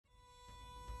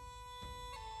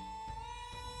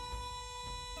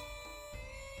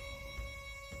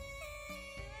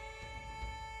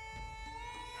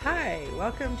Hi,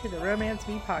 welcome to the Romance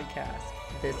Me podcast.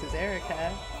 This is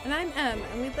Erica. And I'm Em,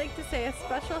 and we'd like to say a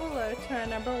special hello to our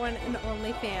number one and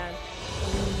only fan.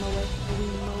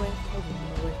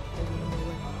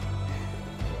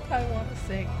 I want to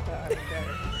sing, but I'm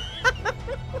embarrassed.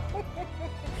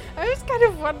 I was kind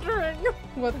of wondering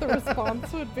what the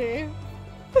response would be.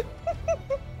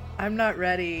 I'm not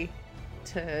ready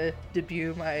to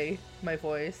debut my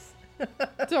voice.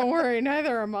 Don't worry,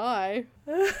 neither am I.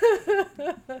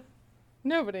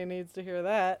 Nobody needs to hear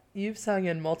that. You've sung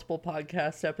in multiple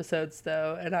podcast episodes,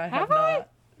 though, and I have I?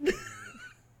 not.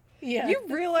 Yeah. You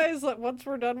realize that once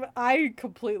we're done, I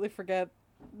completely forget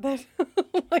that.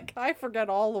 Like, I forget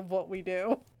all of what we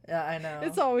do. Yeah, I know.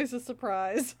 It's always a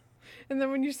surprise. And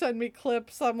then when you send me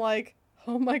clips, I'm like,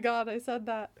 oh my god, I said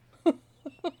that.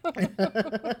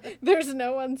 There's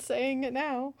no one saying it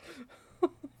now.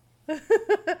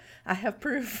 I have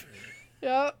proof.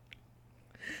 Yep.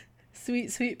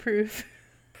 Sweet, sweet proof.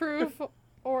 Proof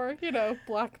or,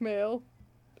 blackmail.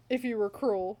 If you were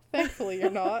cruel. Thankfully, you're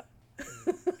not.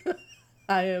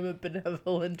 I am a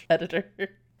benevolent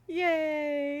predator.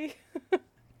 Yay!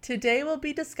 Today we'll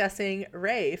be discussing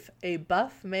Rafe, a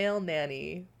Buff Male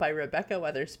Nanny by Rebecca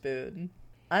Weatherspoon.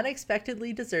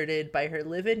 Unexpectedly deserted by her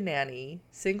live-in nanny,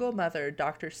 single mother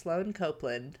Dr. Sloane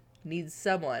Copeland needs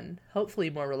someone, hopefully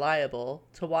more reliable,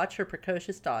 to watch her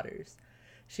precocious daughters.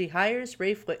 She hires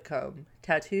Rafe Whitcomb,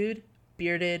 tattooed,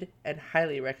 bearded, and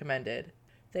highly recommended.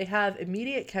 They have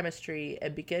immediate chemistry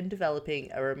and begin developing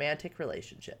a romantic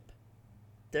relationship.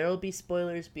 There will be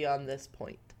spoilers beyond this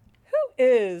point. Who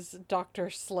is Dr.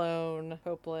 Sloane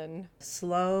Copeland?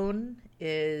 Sloane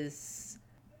is,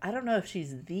 I don't know if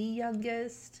she's the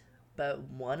youngest, but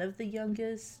one of the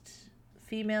youngest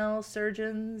female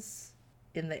surgeons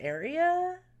in the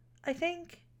area, I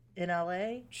think, in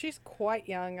LA. She's quite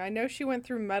young. I know she went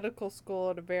through medical school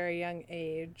at a very young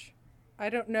age. I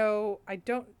don't know. I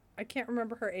can't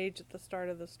remember her age at the start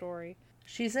of the story.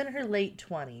 She's in her late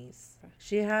 20s.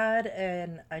 She had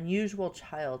an unusual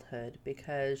childhood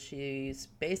because she's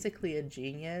basically a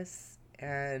genius,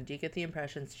 and you get the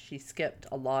impression she skipped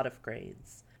a lot of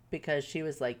grades because she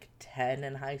was like 10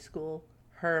 in high school.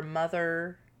 Her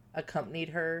mother accompanied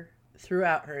her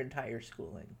throughout her entire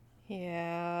schooling.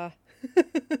 Yeah.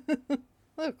 A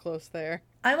little close there.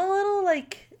 I'm a little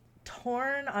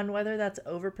torn on whether that's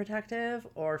overprotective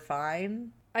or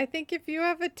fine. I think if you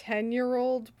have a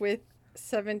 10-year-old with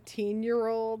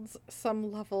 17-year-olds,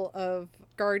 some level of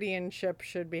guardianship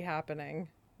should be happening.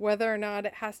 Whether or not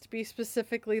it has to be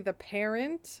specifically the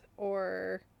parent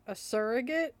or a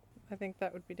surrogate, I think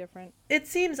that would be different. It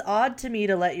seems odd to me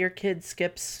to let your kid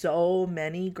skip so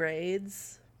many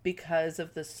grades because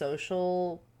of the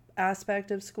social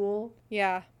aspect of school.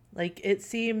 Yeah. It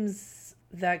seems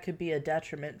that could be a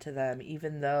detriment to them,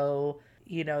 even though,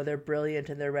 they're brilliant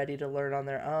and they're ready to learn on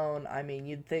their own. I mean,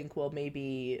 you'd think, well,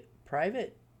 maybe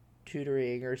private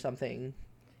tutoring or something,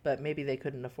 but maybe they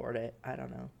couldn't afford it. I don't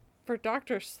know. For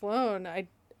Dr. Sloane,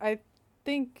 I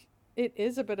think it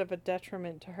is a bit of a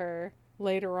detriment to her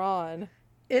later on.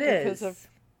 It is. Because of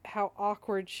how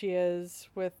awkward she is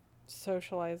with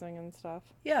socializing and stuff.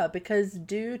 Yeah, because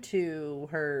due to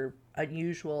her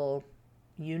unusual,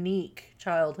 unique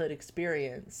childhood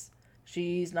experience,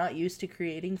 she's not used to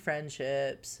creating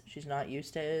friendships. She's not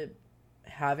used to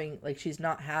having, she's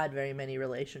not had very many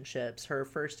relationships. Her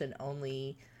first and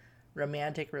only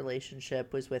romantic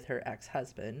relationship was with her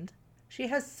ex-husband. She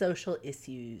has social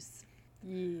issues.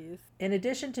 Yes. In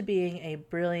addition to being a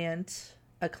brilliant,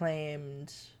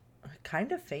 acclaimed,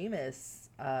 kind of famous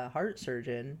heart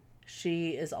surgeon, she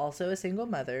is also a single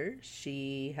mother.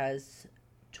 She has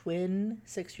twin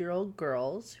 6-year-old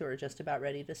girls who are just about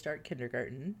ready to start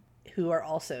kindergarten, who are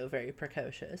also very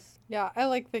precocious. Yeah, I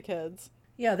like the kids.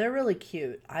 Yeah, they're really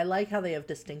cute. I like how they have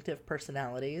distinctive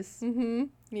personalities. Mm-hmm.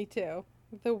 Me too.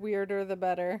 The weirder, the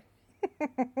better.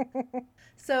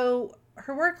 So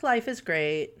her work life is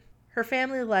great. Her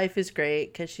family life is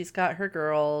great because she's got her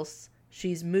girls.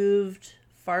 She's moved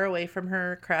far away from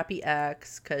her crappy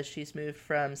ex because she's moved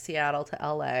from Seattle to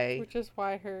LA. Which is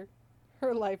why her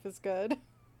life is good.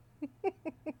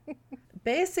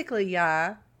 Basically,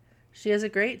 yeah. She has a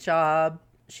great job.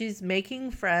 She's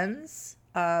making friends.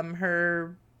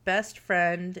 Her best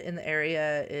friend in the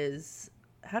area is,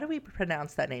 how do we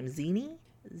pronounce that name? Zeni?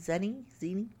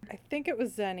 I think it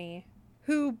was Zenny,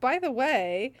 who, by the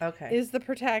way, Okay. is the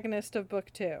protagonist of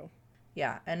book 2.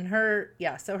 Yeah, and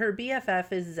so her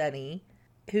BFF is Zenny,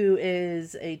 who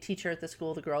is a teacher at the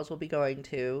school the girls will be going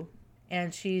to.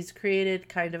 And she's created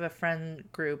kind of a friend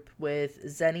group with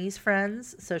Zenny's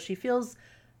friends, so she feels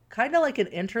kind of like an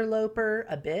interloper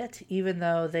a bit, even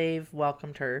though they've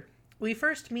welcomed her. We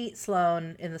first meet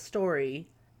Sloane in the story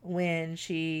when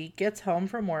she gets home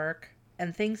from work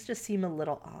and things just seem a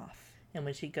little off. And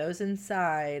when she goes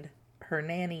inside, her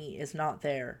nanny is not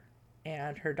there.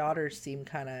 And her daughters seem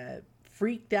kind of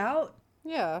freaked out.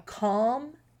 Yeah.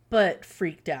 Calm, but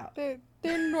freaked out. Their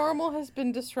normal has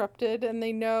been disrupted, and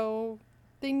they know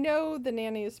the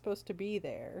nanny is supposed to be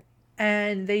there.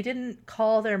 And they didn't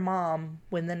call their mom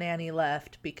when the nanny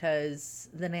left because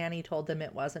the nanny told them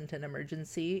it wasn't an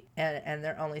emergency, and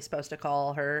they're only supposed to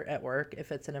call her at work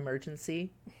if it's an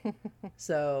emergency.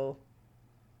 So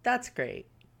that's great.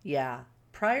 Yeah.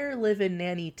 Prior live-in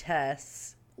nanny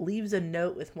Tess leaves a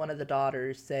note with one of the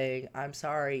daughters saying, "I'm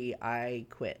sorry, I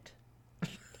quit."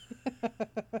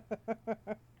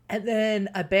 And then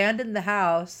abandoned the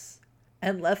house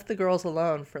and left the girls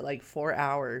alone for like 4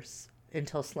 hours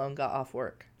until Sloane got off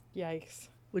work. Yikes.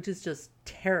 Which is just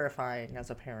terrifying as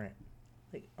a parent.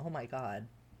 Like, oh my God.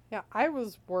 Yeah, I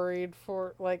was worried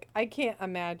for, like, I can't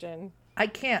imagine. I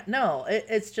can't. No,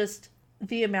 it's just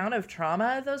the amount of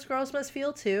trauma those girls must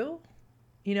feel too.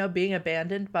 You know, being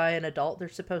abandoned by an adult they're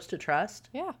supposed to trust.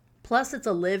 Yeah. Plus, it's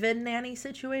a live-in nanny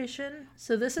situation.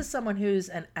 So this is someone who's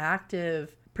an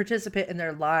active participant in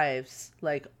their lives,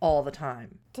 like, all the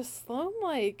time. Does Sloane,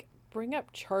 like, bring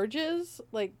up charges,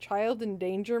 like child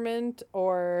endangerment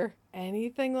or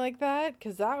anything like that?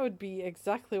 Because that would be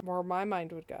exactly where my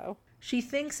mind would go. She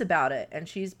thinks about it, and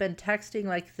she's been texting,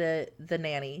 like, the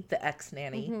nanny, the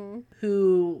ex-nanny,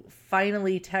 who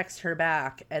finally texts her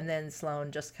back, and then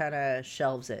Sloane just kind of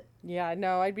shelves it. Yeah,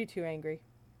 no, I'd be too angry.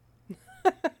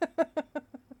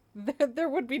 There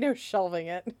would be no shelving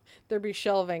it. There'd be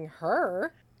shelving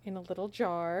her in a little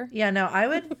jar. Yeah, no, I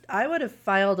would have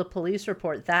filed a police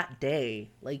report that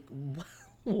day. Like,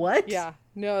 what? Yeah,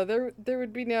 no, there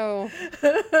would be no.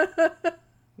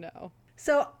 No.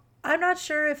 So I'm not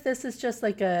sure if this is just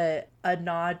like a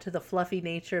nod to the fluffy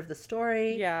nature of the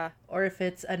story. Yeah. Or if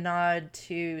it's a nod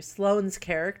to Sloane's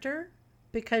character,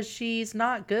 because she's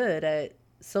not good at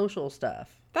social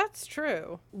stuff. That's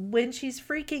true. When she's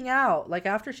freaking out, like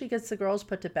after she gets the girls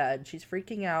put to bed, she's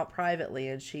freaking out privately,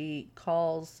 and she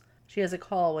has a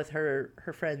call with her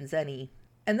friend Zenny.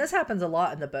 And this happens a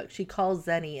lot in the book. She calls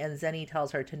Zenny, and Zenny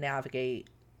tells her to navigate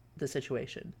the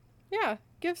situation. Yeah,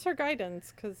 gives her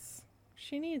guidance because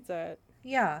she needs it.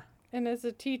 Yeah. And as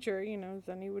a teacher, you know,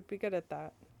 Zenny would be good at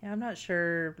that. Yeah, I'm not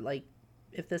sure, like,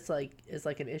 if this, like, is,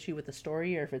 like, an issue with the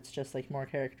story or if it's just, like, more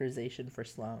characterization for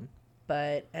Sloane.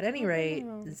 But at any rate,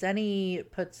 Zenny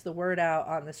puts the word out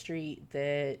on the street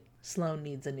that Sloane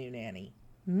needs a new nanny.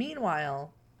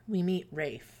 Meanwhile, we meet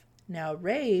Rafe. Now,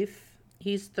 Rafe,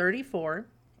 he's 34,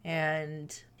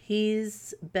 and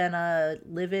he's been a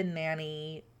live-in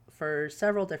nanny for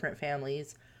several different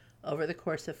families over the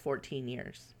course of 14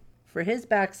 years. For his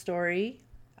backstory,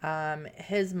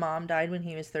 his mom died when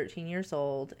he was 13 years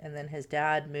old, and then his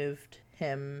dad moved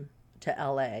him to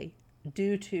LA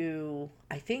due to,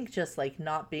 I think, just like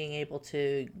not being able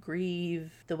to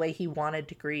grieve the way he wanted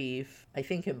to grieve. I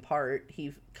think in part,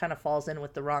 he kind of falls in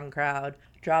with the wrong crowd,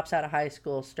 drops out of high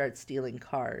school, starts stealing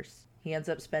cars. He ends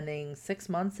up spending 6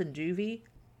 months in juvie.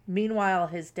 Meanwhile,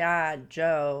 his dad,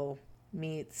 Joe,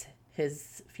 meets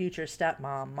his future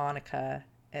stepmom, Monica,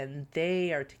 and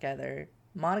they are together.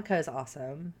 Monica is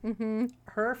awesome. Mm-hmm.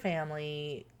 Her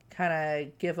family kind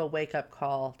of give a wake-up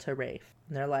call to Rafe.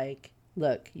 And they're like,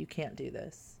 look, you can't do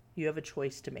this. You have a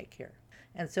choice to make here.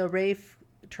 And so Rafe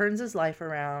turns his life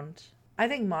around. I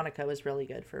think Monica was really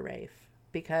good for Rafe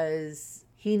because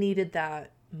he needed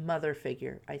that mother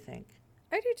figure, I think.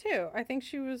 I do too. I think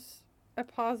she was a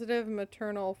positive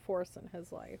maternal force in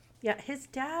his life. Yeah, his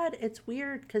dad, it's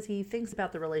weird because he thinks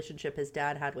about the relationship his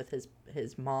dad had with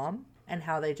his mom and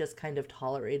how they just kind of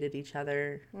tolerated each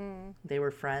other. They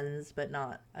were friends, but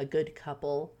not a good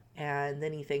couple. And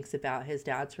then he thinks about his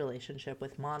dad's relationship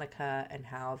with Monica and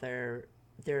how they're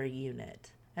a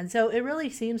unit. And so it really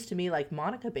seems to me like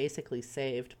Monica basically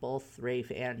saved both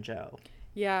Rafe and Joe.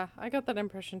 Yeah, I got that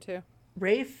impression too.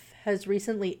 Rafe has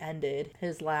recently ended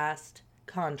his last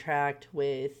contract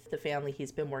with the family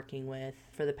he's been working with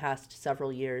for the past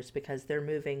several years because they're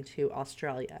moving to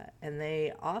Australia. And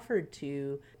they offered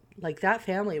to, like, that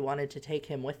family wanted to take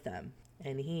him with them,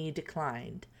 and he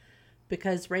declined.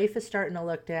 Because Rafe is starting to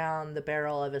look down the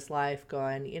barrel of his life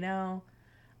going, you know,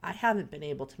 I haven't been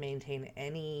able to maintain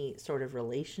any sort of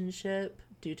relationship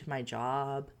due to my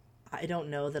job. I don't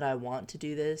know that I want to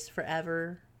do this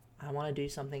forever. I want to do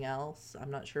something else.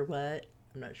 I'm not sure what.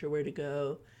 I'm not sure where to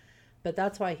go. But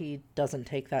that's why he doesn't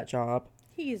take that job.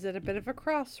 He's at a bit of a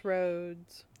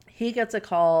crossroads. He gets a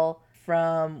call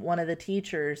from one of the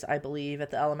teachers, I believe,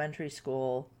 at the elementary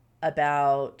school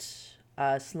about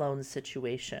Sloane's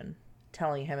situation.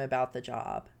 telling him about the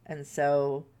job. And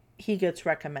so he gets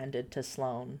recommended to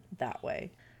Sloane that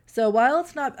way. So while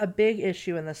it's not a big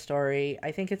issue in the story,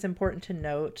 I think it's important to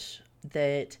note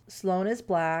that Sloane is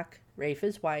black, Rafe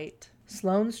is white.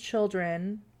 Sloane's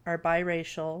children are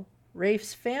biracial.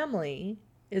 Rafe's family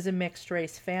is a mixed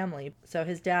race family. So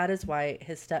his dad is white,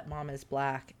 his stepmom is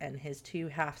black, and his 2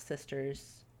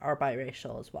 half-sisters are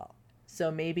biracial as well. So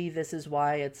maybe this is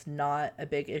why it's not a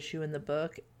big issue in the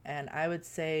book. And I would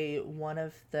say one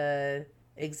of the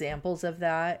examples of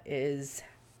that is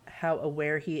how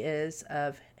aware he is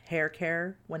of hair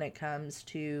care when it comes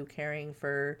to caring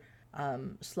for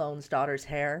Sloane's daughter's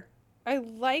hair. I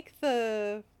like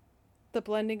the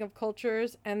blending of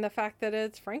cultures and the fact that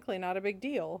it's frankly not a big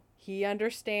deal. He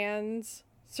understands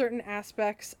certain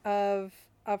aspects of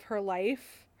her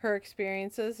life, her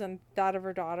experiences, and that of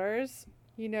her daughters,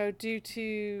 you know, due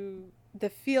to the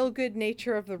feel-good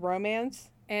nature of the romance.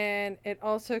 And it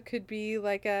also could be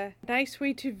like a nice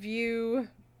way to view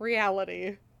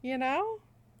reality, you know?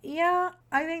 Yeah,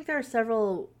 I think there are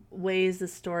several ways the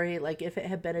story, like if it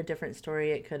had been a different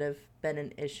story, it could have been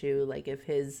an issue. Like if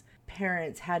his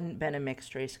parents hadn't been a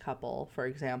mixed race couple, for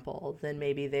example, then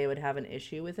maybe they would have an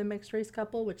issue with a mixed race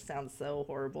couple, which sounds so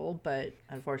horrible, but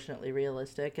unfortunately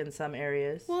realistic in some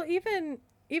areas. Well, even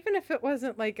if it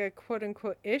wasn't like a quote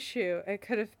unquote issue, it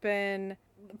could have been,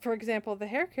 for example, the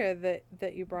hair care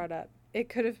that you brought up. It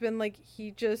could have been like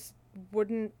he just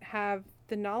wouldn't have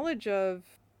the knowledge of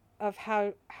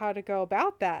how to go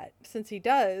about that. Since he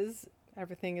does,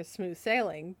 everything is smooth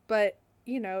sailing. But,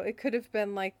 you know, it could have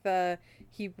been like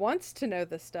he wants to know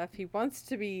this stuff. He wants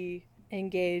to be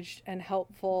engaged and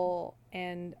helpful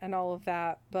and all of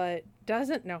that, but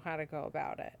doesn't know how to go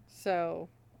about it. So,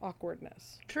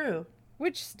 awkwardness. True.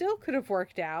 Which still could have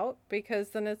worked out, because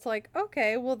then it's like,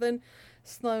 okay, well then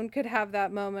Sloane could have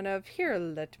that moment of, here,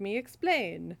 let me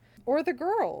explain. Or the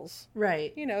girls.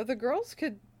 Right. You know, the girls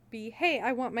could be, hey,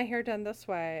 I want my hair done this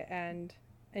way, and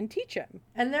teach him.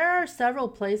 And there are several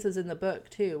places in the book,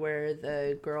 too, where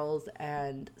the girls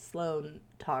and Sloane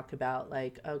talk about,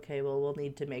 like, okay, well, we'll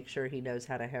need to make sure he knows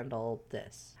how to handle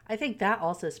this. I think that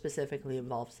also specifically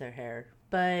involves their hair.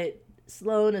 But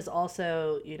Sloane is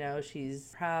also, you know,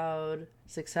 she's proud,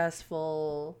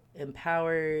 successful,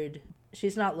 empowered.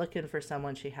 She's not looking for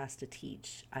someone she has to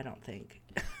teach, I don't think.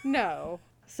 No.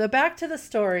 So back to the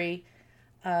story.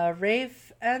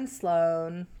 Rafe and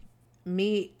Sloane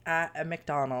meet at a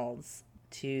McDonald's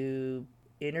to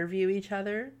interview each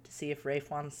other to see if Rafe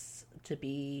wants to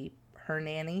be her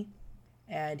nanny.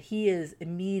 And he is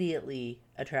immediately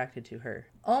attracted to her.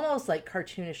 Almost like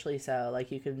cartoonishly so.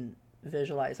 Like you can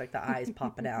visualize like the eyes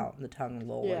popping out and the tongue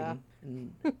lolling. Yeah.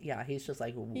 And yeah, he's just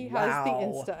like, wow. He has the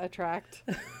insta attract.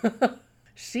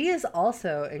 She is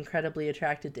also incredibly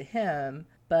attracted to him,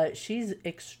 but she's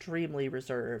extremely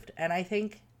reserved. And I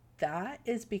think that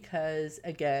is because,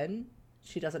 again,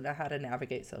 she doesn't know how to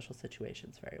navigate social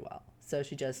situations very well. So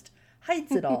she just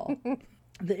hides it all.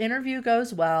 The interview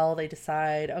goes well. They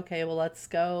decide, okay, well, let's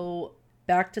go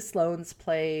back to Sloane's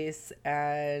place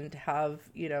and have,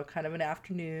 you know, kind of an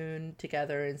afternoon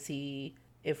together and see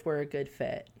if we're a good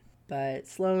fit. But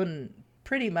Sloane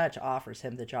pretty much offers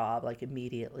him the job, like,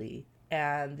 immediately.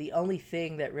 And the only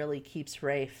thing that really keeps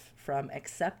Rafe from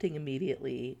accepting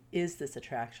immediately is this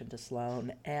attraction to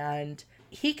Sloane. And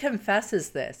he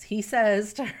confesses this. He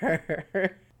says to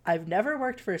her, I've never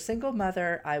worked for a single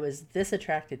mother I was this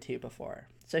attracted to before.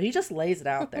 So he just lays it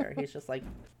out there. He's just like,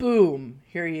 boom,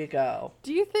 here you go.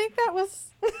 Do you think that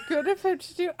was good of him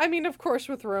to do? I mean, of course,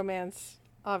 with romance,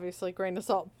 obviously, grain of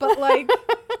salt. But, like,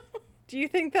 do you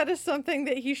think that is something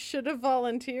that he should have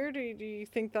volunteered? Or do you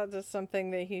think that is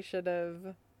something that he should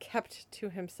have kept to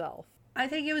himself? I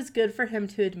think it was good for him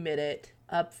to admit it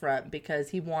up front because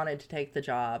he wanted to take the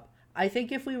job. I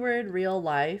think if we were in real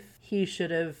life, he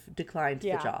should have declined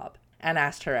the job and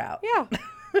asked her out. Yeah.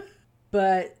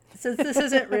 But since this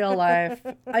isn't real life,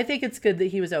 I think it's good that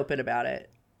he was open about it.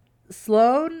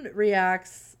 Sloane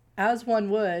reacts as one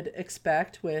would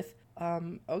expect with,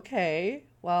 okay,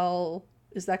 well,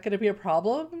 is that going to be a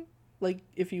problem? Like,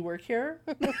 if you work here?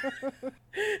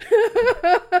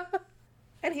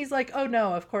 And he's like, oh,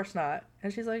 no, of course not.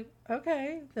 And she's like,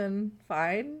 okay, then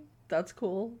fine. That's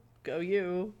cool. Go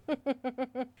you.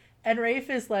 And Rafe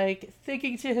is like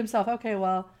thinking to himself, okay,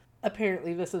 well,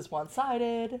 apparently this is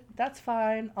one-sided. That's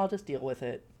fine. I'll just deal with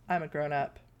it. I'm a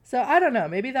grown-up. So I don't know.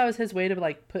 Maybe that was his way to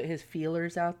like put his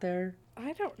feelers out there.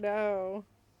 I don't know.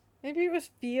 Maybe it was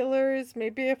feelers.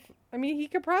 Maybe he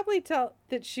could probably tell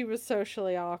that she was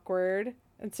socially awkward.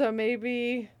 And so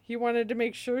maybe he wanted to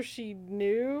make sure she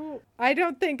knew. I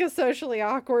don't think a socially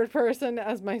awkward person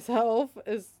as myself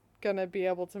is gonna be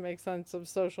able to make sense of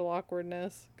social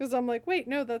awkwardness. Because I'm like, wait,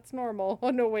 no, that's normal. Oh,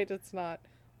 no, wait, it's not.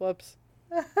 Whoops.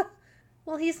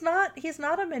 Well, he's not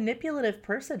a manipulative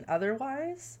person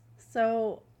otherwise.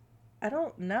 So I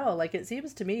don't know. Like, it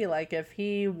seems to me like if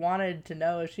he wanted to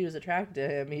know if she was attracted to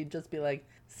him, he'd just be like,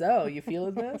 "So, you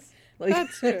feeling this?" Like,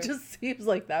 That's true. it just seems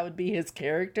like that would be his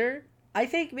character. I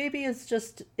think maybe it's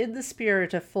just in the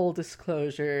spirit of full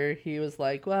disclosure. He was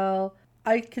like, "Well,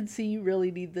 I can see you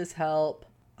really need this help.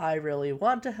 I really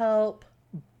want to help,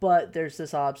 but there's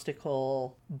this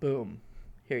obstacle. Boom.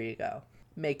 Here you go.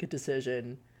 Make a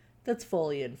decision that's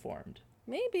fully informed."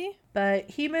 Maybe. But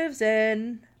he moves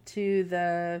in to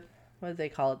the, what do they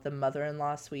call it? The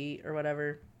mother-in-law suite or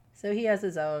whatever. So he has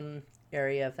his own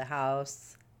area of the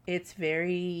house. It's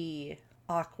very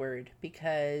awkward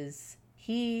because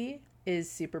he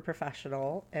is super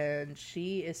professional and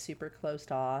she is super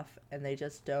closed off, and they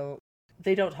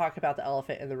don't talk about the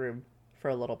elephant in the room for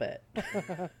a little bit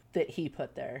that he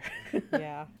put there.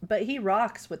 Yeah. But he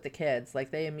rocks with the kids.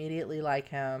 Like, they immediately like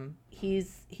him.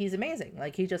 He's amazing.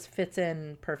 Like, he just fits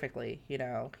in perfectly, you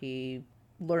know. He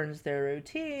learns their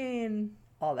routine,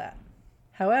 all that.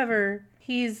 However,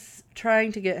 he's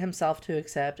trying to get himself to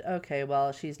accept, okay,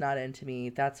 well, she's not into me.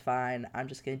 That's fine. I'm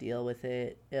just going to deal with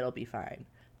it. It'll be fine.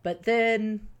 But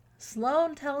then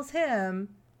Sloane tells him,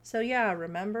 "So yeah,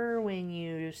 remember when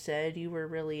you said you were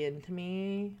really into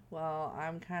me? Well,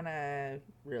 I'm kind of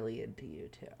really into you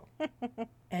too."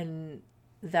 And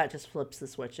that just flips the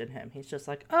switch in him. He's just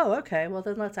like, "Oh, okay, well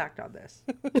then let's act on this."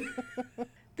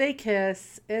 They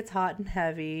kiss. It's hot and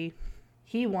heavy.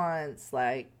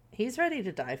 He's ready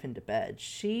to dive into bed.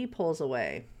 She pulls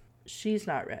away. She's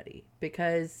not ready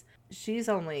because she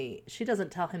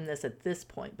doesn't tell him this at this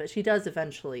point, but she does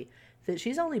eventually, that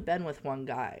she's only been with one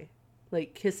guy.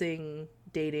 Like, kissing,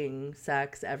 dating,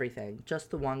 sex, everything.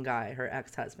 Just the one guy, her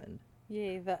ex-husband.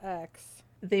 Yay, the ex.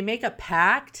 They make a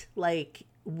pact, like,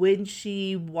 when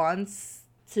she wants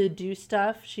to do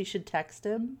stuff, she should text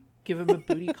him, give him a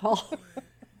booty call.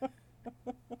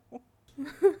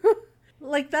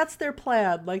 Like, that's their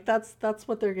plan. Like, that's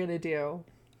what they're gonna do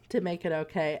to make it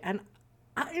okay. And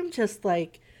I'm just,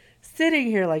 like, sitting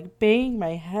here, like, banging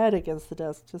my head against the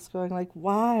desk, just going, like,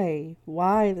 why?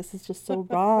 This is just so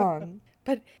wrong.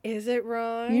 But is it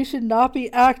wrong? You should not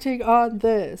be acting on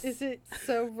this. Is it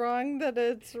so wrong that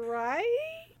it's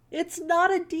right? It's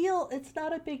not a deal. It's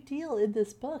not a big deal in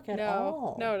this book at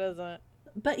all. No, it doesn't.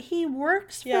 But he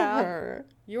works for her.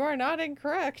 You are not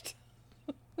incorrect.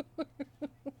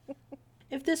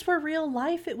 If this were real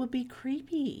life, it would be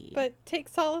creepy. But take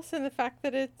solace in the fact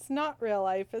that it's not real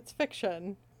life, it's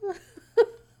fiction.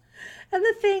 And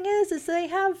the thing is they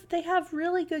have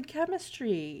really good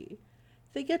chemistry.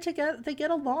 They get together, they get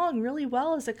along really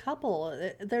well as a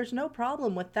couple. There's no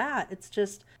problem with that. It's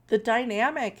just the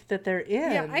dynamic that they're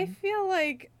in. Yeah, I feel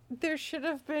like there should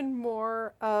have been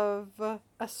more of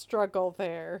a struggle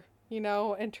there. You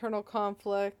know, internal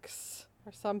conflicts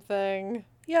or something.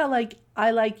 Yeah, like,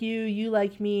 I like you, you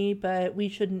like me, but we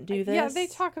shouldn't do this. Yeah, they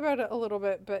talk about it a little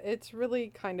bit, but it's really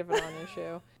kind of a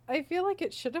non-issue. I feel like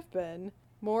it should have been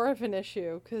more of an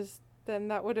issue, because then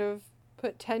that would have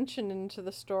put tension into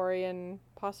the story and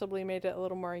possibly made it a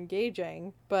little more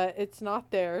engaging. But it's not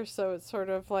there, so it's sort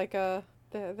of like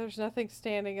there's nothing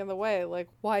standing in the way. Like,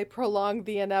 why prolong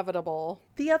the inevitable?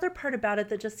 The other part about it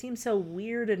that just seems so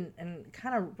weird and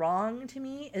kind of wrong to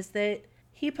me is that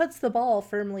he puts the ball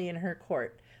firmly in her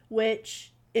court,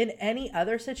 which in any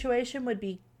other situation would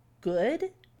be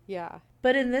good. Yeah.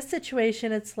 But in this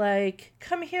situation, it's like,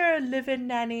 come here, live-in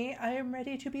nanny. I am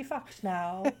ready to be fucked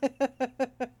now.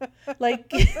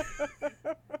 Like,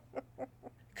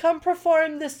 come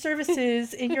perform the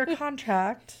services in your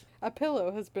contract. A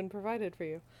pillow has been provided for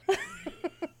you.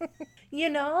 You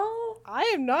know? I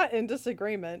am not in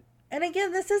disagreement. And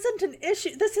again, this isn't an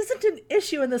issue. This isn't an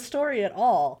issue in the story at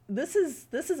all. This is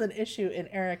an issue in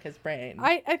Erica's brain.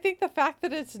 I think the fact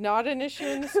that it's not an issue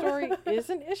in the story is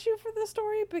an issue for the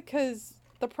story, because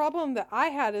the problem that I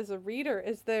had as a reader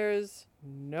is there's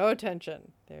no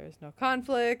tension. There's no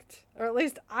conflict, or at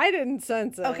least I didn't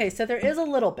sense it. Okay, so there is a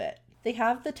little bit. They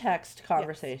have the text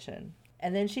conversation. Yes.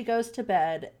 And then she goes to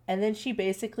bed, and then she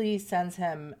basically sends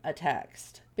him a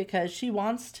text because she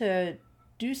wants to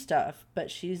do stuff, but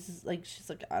she's like,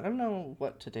 I don't know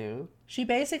what to do. She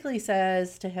basically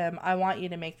says to him, I want you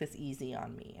to make this easy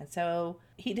on me. And so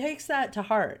he takes that to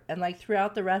heart. And like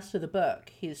throughout the rest of the book,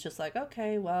 he's just like,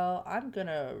 okay, well, I'm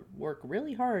gonna work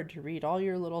really hard to read all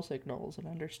your little signals and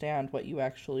understand what you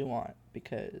actually want,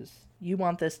 because you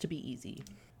want this to be easy.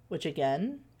 Which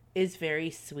again is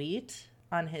very sweet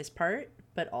on his part,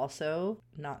 but also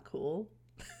not cool.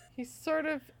 He's sort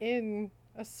of in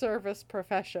a service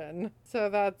profession. So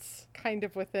that's kind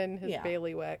of within his Yeah.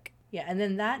 bailiwick. Yeah, and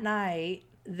then that night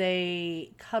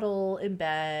they cuddle in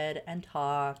bed and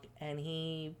talk, and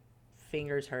he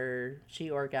fingers her, she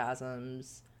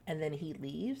orgasms, and then he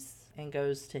leaves and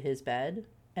goes to his bed.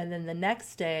 And then the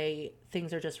next day,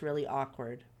 things are just really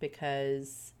awkward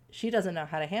because she doesn't know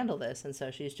how to handle this, and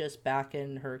so she's just back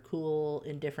in her cool,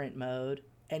 indifferent mode.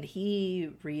 And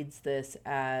he reads this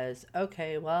as,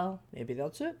 okay, well, maybe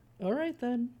that's it. All right,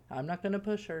 then. I'm not going to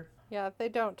push her. Yeah, they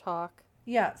don't talk.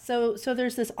 Yeah, so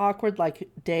there's this awkward, like,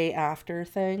 day after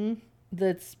thing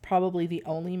that's probably the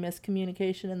only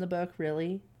miscommunication in the book,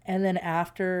 really. And then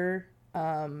after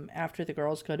the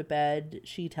girls go to bed,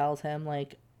 she tells him,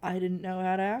 like, I didn't know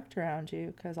how to act around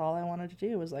you because all I wanted to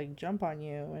do was, like, jump on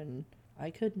you, and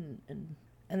I couldn't.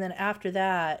 And then after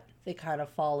that, they kind of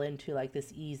fall into, like,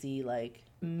 this easy, like,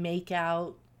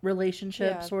 make-out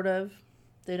relationship, Yeah. sort of.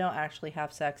 They don't actually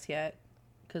have sex yet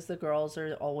because the girls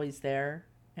are always there,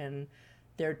 and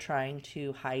they're trying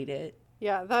to hide it.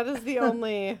 Yeah, that is the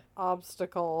only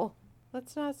obstacle.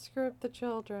 Let's not screw up the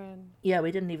children. Yeah,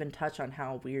 we didn't even touch on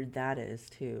how weird that is,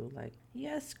 too. Like,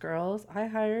 yes, girls, I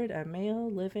hired a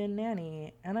male live-in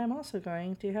nanny, and I'm also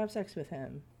going to have sex with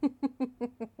him.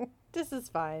 This is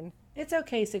fine. It's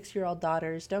okay, 6-year-old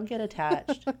daughters, don't get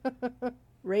attached.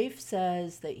 Rafe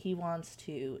says that he wants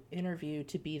to interview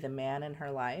to be the man in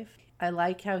her life. I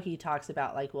like how he talks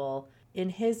about, like, well, in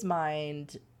his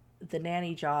mind, the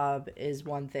nanny job is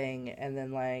one thing, and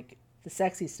then, like, the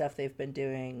sexy stuff they've been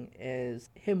doing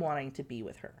is him wanting to be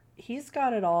with her. He's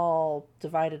got it all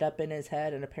divided up in his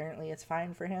head, and apparently it's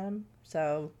fine for him.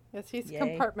 So, Yes, he's yay.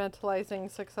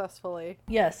 compartmentalizing successfully.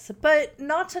 Yes, but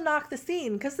not to knock the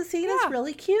scene, because the scene is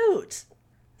really cute.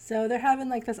 So they're having,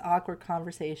 like, this awkward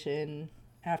conversation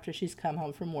after she's come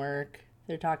home from work.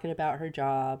 They're talking about her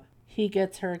job. He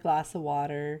gets her a glass of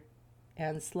water,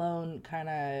 and Sloane kind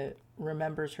of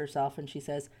remembers herself, and she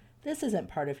says, this isn't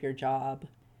part of your job.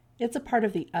 It's a part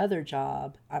of the other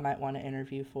job I might want to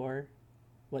interview for.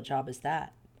 What job is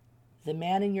that? The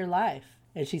man in your life.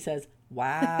 And she says,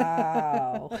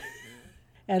 wow.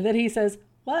 And then he says,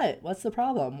 what? What's the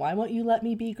problem? Why won't you let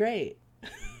me be great?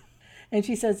 And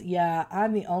she says, yeah,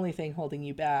 I'm the only thing holding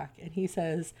you back. And he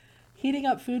says, heating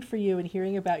up food for you and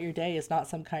hearing about your day is not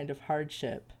some kind of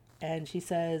hardship. And she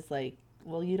says, like,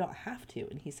 well, you don't have to.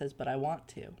 And he says, but I want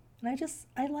to. And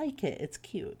I like it. It's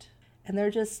cute. And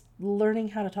they're just learning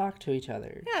how to talk to each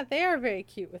other. Yeah, they are very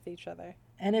cute with each other.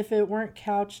 And if it weren't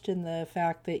couched in the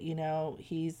fact that, you know,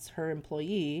 he's her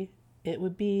employee, it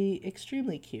would be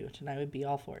extremely cute, and I would be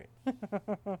all for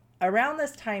it. Around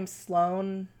this time,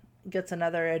 Sloane gets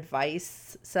another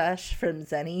advice sesh from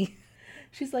Zenny.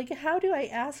 She's like, how do I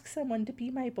ask someone to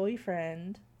be my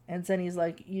boyfriend? And Zenny's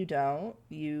like, you don't.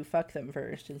 You fuck them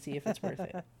first and see if it's worth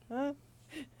it.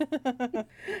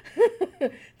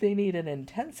 They need an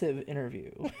intensive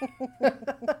interview.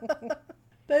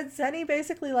 But Zenny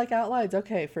basically, like, outlines,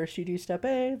 okay, first you do step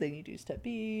A, then you do step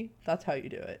B. That's how you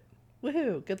do it.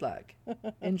 Woohoo, good luck.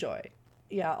 Enjoy.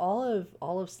 Yeah, all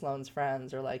of Sloane's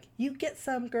friends are like, you get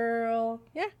some, girl.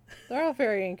 Yeah, they're all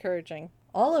very encouraging.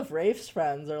 All of Rafe's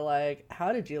friends are like,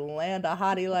 how did you land a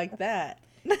hottie like that?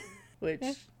 Which,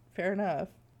 fair enough.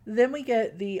 Then we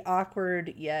get the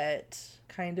awkward yet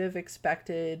kind of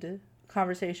expected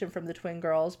conversation from the twin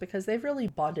girls because they've really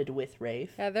bonded with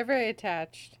Rafe. Yeah, they're very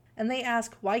attached. And they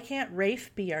ask, why can't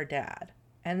Rafe be our dad?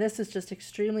 And this is just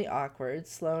extremely awkward.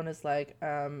 Sloane is like,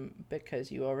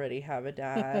 because you already have a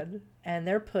dad. And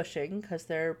they're pushing because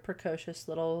they're precocious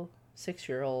little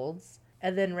 6-year-olds.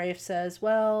 And then Rafe says,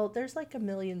 well, there's like a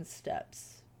million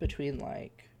steps between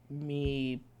like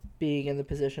me being in the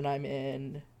position I'm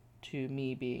in to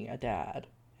me being a dad.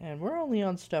 And we're only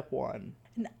on step 1.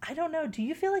 And I don't know, do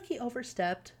you feel like he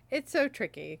overstepped? It's so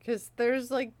tricky because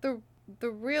there's like the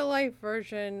real life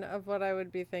version of what I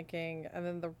would be thinking and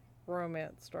then the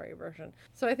romance story version.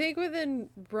 So I think within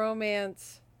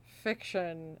romance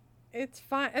fiction, it's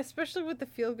fine, especially with the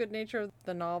feel good nature of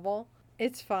the novel.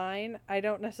 It's fine. I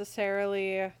don't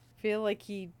necessarily feel like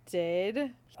he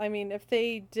did. I mean, if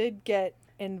they did get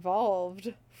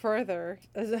involved further,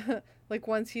 like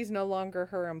once he's no longer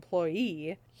her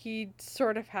employee, he'd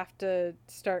sort of have to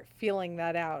start feeling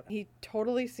that out. He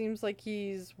totally seems like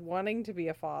he's wanting to be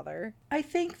a father. I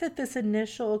think that this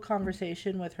initial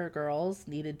conversation with her girls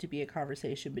needed to be a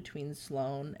conversation between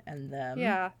Sloane and them.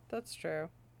 Yeah, that's true.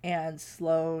 And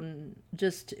Sloane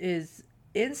just is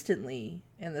instantly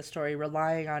in the story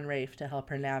relying on Rafe to help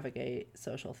her navigate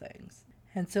social things.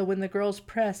 And so when the girls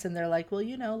press and they're like, well,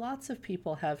 you know, lots of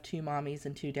people have 2 mommies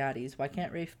and 2 daddies. Why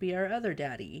can't Rafe be our other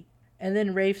daddy? And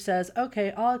then Rafe says,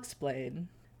 okay, I'll explain.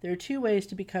 There are two ways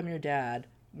to become your dad.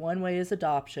 One way is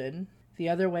adoption. The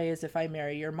other way is if I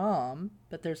marry your mom,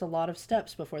 but there's a lot of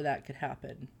steps before that could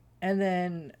happen. And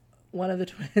then one of the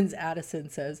twins, Addison,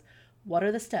 says, what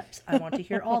are the steps? I want to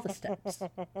hear all the steps.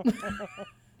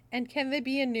 And can they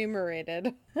be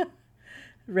enumerated?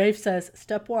 Rafe says,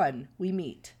 step 1, we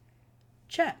meet.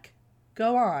 Check.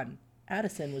 Go on.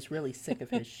 Addison was really sick of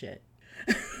his shit.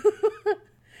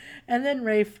 And then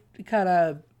Rafe kind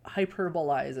of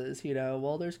hyperbolizes,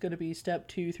 well, there's going to be step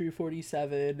 2 through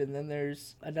 47, and then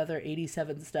there's another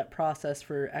 87-step process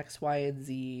for X, Y, and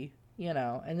Z,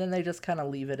 and then they just kind of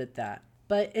leave it at that.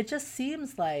 But it just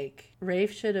seems like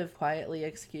Rafe should have quietly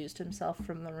excused himself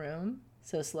from the room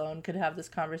so Sloane could have this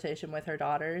conversation with her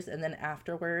daughters, and then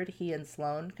afterward he and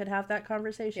Sloane could have that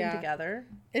conversation together.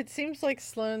 It seems like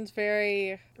Sloane's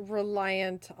very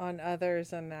reliant on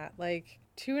others and that, like,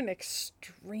 to an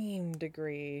extreme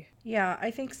degree. Yeah, I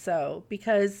think so,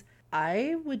 because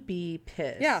I would be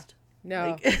pissed. Yeah,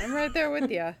 no, I'm right there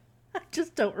with you. I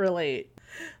just don't relate.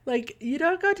 Like, you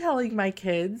don't go telling my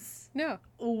kids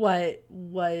what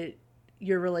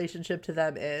your relationship to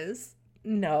them is.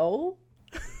 No.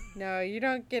 No, you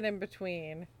don't get in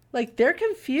between. Like, they're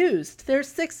confused. They're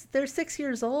 6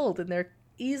 years old, and they're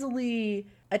easily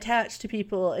attached to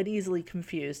people and easily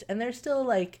confused. And they're still,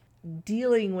 like,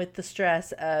 dealing with the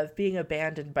stress of being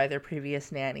abandoned by their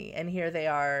previous nanny. And here they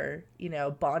are,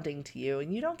 bonding to you.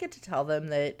 And you don't get to tell them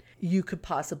that you could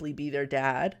possibly be their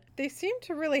dad. They seem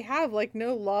to really have, like,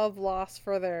 no love lost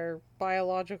for their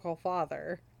biological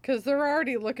father. Because they're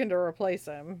already looking to replace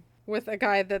him with a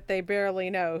guy that they barely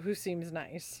know who seems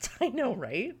nice. I know,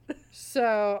 right?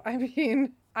 So, I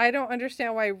mean, I don't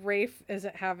understand why Rafe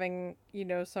isn't having,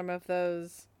 some of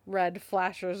those red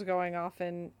flashers going off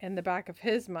in the back of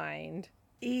his mind.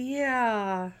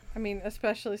 Yeah. I mean,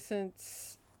 especially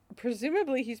since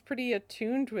presumably he's pretty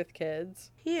attuned with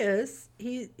kids. He is.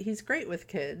 He's great with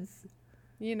kids.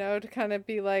 To kind of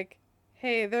be like,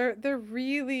 hey, they're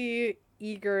really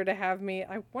eager to have me.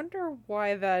 I wonder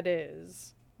why that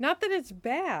is. Not that it's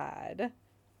bad,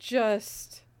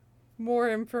 just more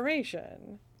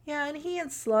information. Yeah, and he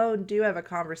and Sloane do have a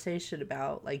conversation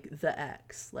about, like, the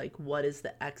ex. Like, what is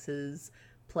the ex's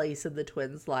place in the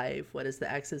twins' life? What is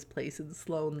the ex's place in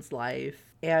Sloane's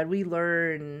life? And we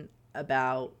learn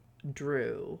about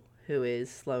Drew, who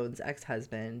is Sloane's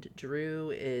ex-husband.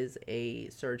 Drew is a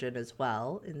surgeon as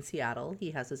well in Seattle. He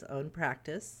has his own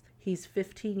practice. He's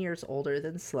 15 years older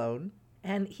than Sloane.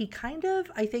 And he kind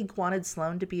of, I think, wanted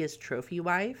Sloane to be his trophy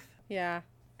wife. Yeah.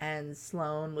 And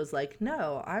Sloane was like,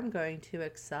 no, I'm going to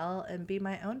excel and be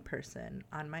my own person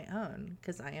on my own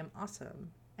because I am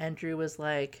awesome. And Drew was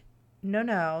like,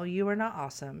 no, you are not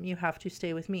awesome. You have to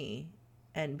stay with me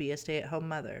and be a stay-at-home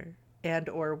mother and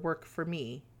or work for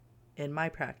me in my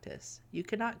practice. You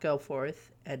cannot go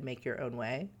forth and make your own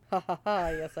way. Ha ha ha,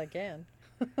 yes I can.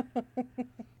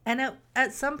 And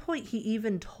at some point, he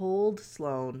even told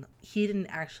Sloane he didn't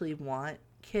actually want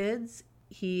kids.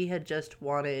 He had just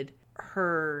wanted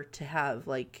her to have,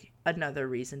 like, another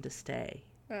reason to stay.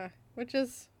 Which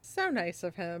is so nice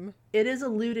of him. It is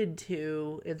alluded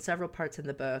to in several parts in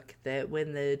the book that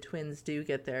when the twins do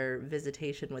get their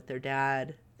visitation with their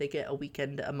dad, they get a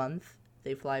weekend a month.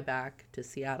 They fly back to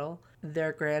Seattle.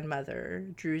 Their grandmother,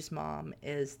 Drew's mom,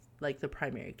 is like the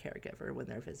primary caregiver when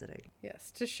they're visiting.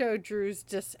 Yes, to show Drew's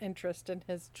disinterest in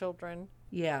his children.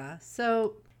 Yeah,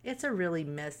 so it's a really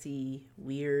messy,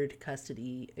 weird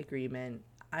custody agreement.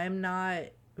 I'm not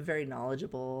very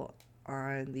knowledgeable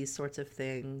on these sorts of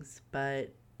things,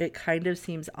 but it kind of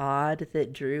seems odd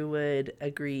that Drew would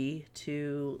agree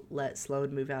to let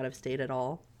Sloane move out of state at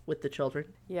all with the children.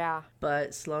 Yeah.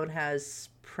 But Sloane has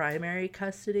primary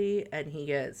custody and he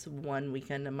gets 1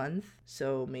 weekend a month.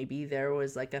 So maybe there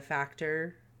was like a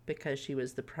factor because she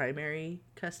was the primary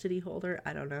custody holder.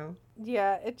 I don't know.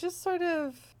 Yeah, it just sort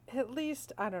of, at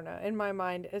least, I don't know, in my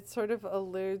mind, it sort of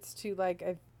alludes to like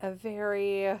a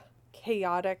very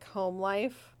chaotic home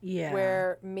life. Yeah.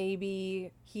 Where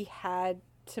maybe he had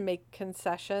to make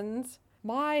concessions.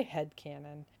 My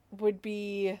headcanon would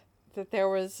be that there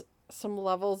was some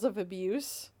levels of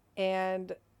abuse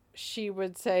and she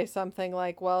would say something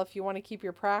like, well, if you want to keep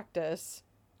your practice,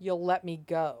 you'll let me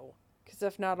go. Because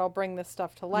if not, I'll bring this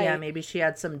stuff to light. Yeah, maybe she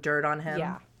had some dirt on him.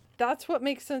 Yeah. That's what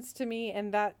makes sense to me,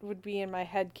 and that would be in my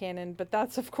headcanon. But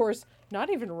that's, of course, not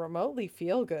even remotely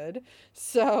feel good.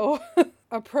 So,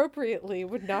 appropriately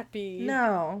would not be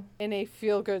in a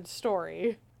feel-good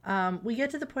story. We get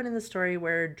to the point in the story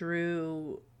where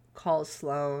Drew calls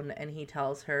Sloane and he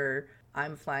tells her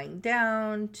I'm flying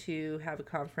down to have a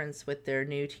conference with their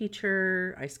new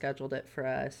teacher. I scheduled it for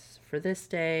us for this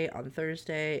day on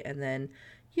Thursday, and then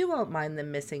you won't mind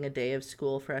them missing a day of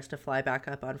school for us to fly back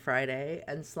up on Friday.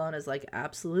 And Sloan is like,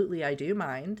 absolutely, I do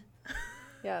mind.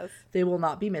 Yes. They will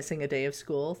not be missing a day of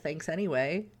school. Thanks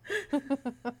anyway.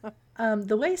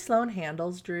 The way Sloan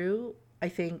handles Drew, I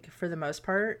think, for the most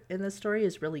part in this story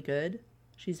is really good.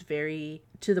 She's very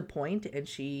to the point and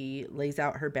she lays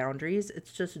out her boundaries.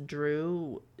 It's just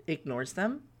Drew ignores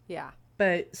them. Yeah.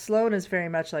 But Sloan is very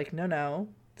much like, no,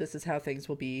 this is how things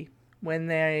will be. When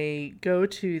they go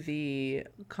to the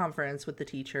conference with the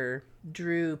teacher,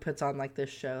 Drew puts on like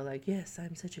this show, like, yes,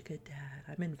 I'm such a good dad.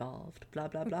 I'm involved, blah,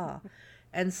 blah, blah.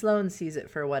 And Sloan sees it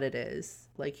for what it is.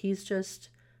 Like, he's just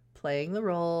playing the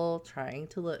role, trying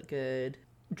to look good.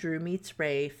 Drew meets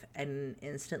Rafe and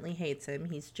instantly hates him.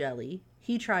 He's jelly.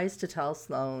 He tries to tell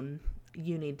Sloan,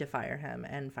 you need to fire him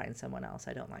and find someone else.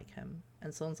 I don't like him.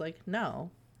 And Sloan's like, no,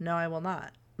 I will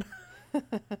not.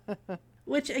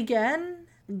 Which, again,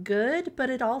 good, but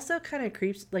it also kind of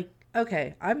creeps, like,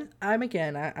 okay, I'm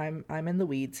in the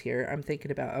weeds here. I'm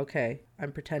thinking about, okay,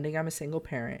 I'm pretending I'm a single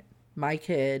parent. My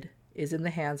kid is in the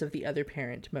hands of the other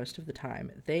parent most of the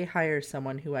time. They hire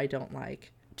someone who I don't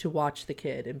like to watch the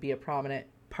kid and be a prominent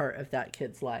part of that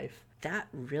kid's life. That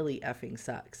really effing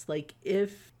sucks. Like,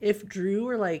 if Drew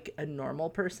were like a normal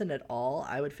person at all,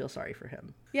 I would feel sorry for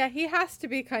him. Yeah, he has to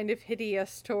be kind of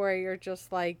hideous to where you're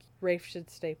just like, Rafe should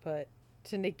stay put,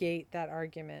 to negate that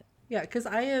argument. Yeah, because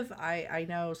I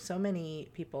know so many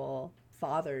people,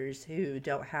 fathers, who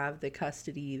don't have the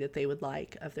custody that they would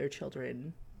like of their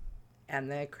children and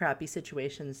the crappy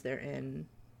situations they're in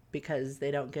because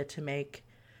they don't get to make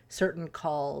certain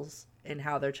calls in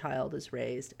how their child is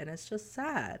raised. And it's just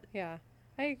sad. Yeah,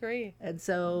 I agree. And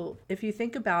so if you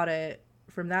think about it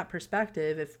from that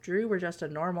perspective, if Drew were just a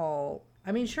normal,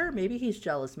 I mean, sure, maybe he's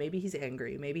jealous, maybe he's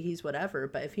angry, maybe he's whatever,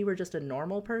 but if he were just a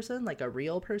normal person, like a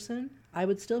real person, I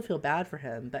would still feel bad for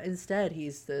him. But instead,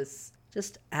 he's this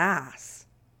just ass.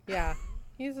 Yeah,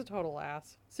 he's a total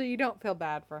ass. So you don't feel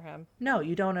bad for him. No,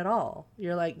 you don't at all.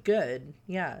 You're like, good.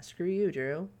 Yeah, screw you,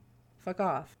 Drew. Fuck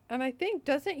off. And I think,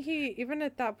 doesn't he, even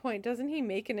at that point, doesn't he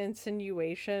make an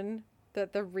insinuation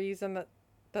that the reason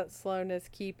that Sloan is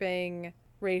keeping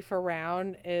Rafe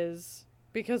around is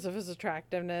because of his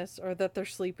attractiveness, or that they're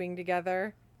sleeping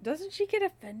together? Doesn't she get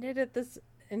offended at this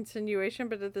insinuation,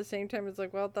 but at the same time it's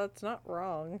like, well, that's not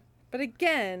wrong. But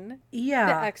again, yeah,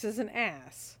 the ex is an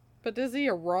ass. But is he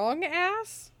a wrong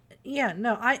ass? Yeah,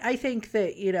 no, I think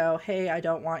that, you know, hey, I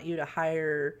don't want you to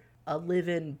hire a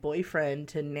live-in boyfriend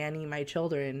to nanny my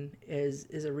children is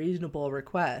a reasonable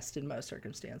request in most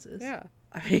circumstances. Yeah.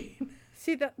 I mean,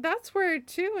 see, that's where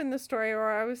too in the story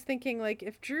where I was thinking, like,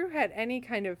 if Drew had any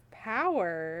kind of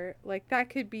power, like,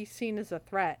 that could be seen as a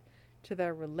threat to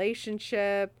their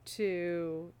relationship,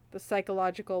 to the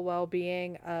psychological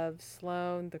well-being of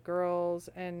Sloan, the girls,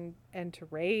 and to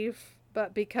Rafe.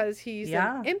 But because he's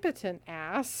an impotent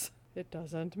ass, it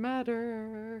doesn't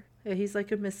matter. Yeah, he's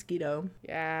like a mosquito.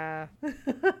 Yeah.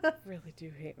 Really do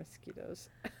hate mosquitoes.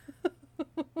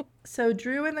 So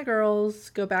Drew and the girls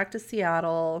go back to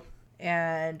Seattle,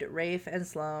 and Rafe and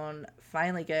Sloan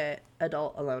finally get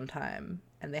adult alone time,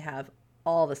 and they have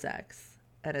all the sex,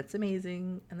 and it's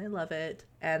amazing, and they love it,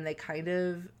 and they kind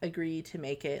of agree to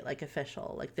make it like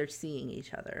official, like they're seeing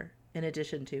each other, in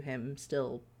addition to him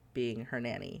still being her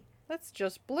nanny. Let's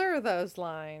just blur those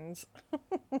lines.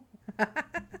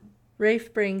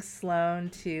 Rafe brings Sloan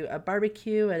to a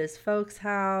barbecue at his folks'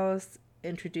 house,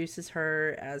 introduces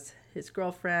her as his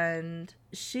girlfriend.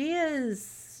 She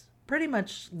is pretty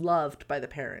much loved by the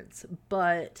parents,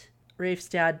 but Rafe's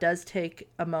dad does take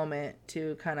a moment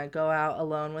to kind of go out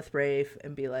alone with Rafe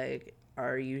and be like,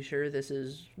 are you sure this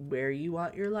is where you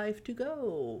want your life to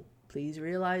go? Please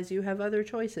realize you have other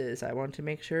choices. I want to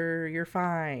make sure you're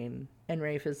fine. And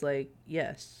Rafe is like,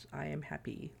 yes, I am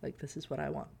happy. Like, this is what I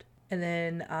want. And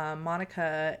then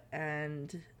Monica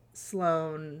and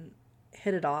Sloan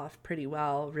hit it off pretty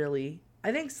well, really.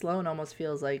 I think Sloan almost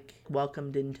feels like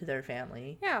welcomed into their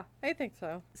family. Yeah, I think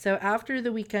so. So after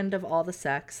the weekend of all the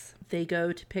sex, they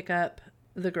go to pick up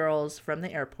the girls from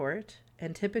the airport.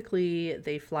 And typically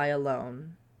they fly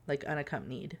alone, like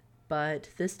unaccompanied. But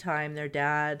this time their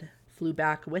dad flew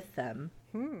back with them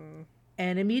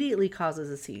and immediately causes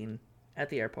a scene at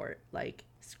the airport, like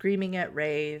screaming at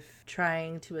Rafe,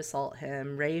 trying to assault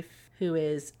him. Rafe, who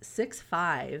is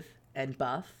 6'5" and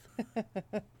buff,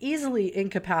 easily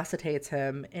incapacitates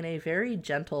him in a very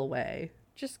gentle way.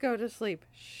 Just go to sleep.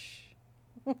 Shh.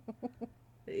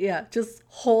 Yeah, just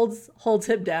holds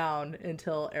him down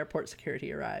until airport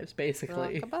security arrives,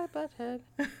 basically. Rock-a-bye,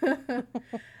 butthead.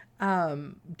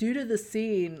 Due to the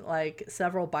scene, like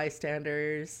several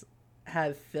bystanders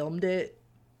have filmed it,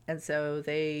 and so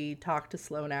they talk to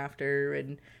Sloane after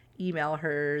and email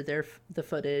her the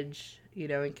footage,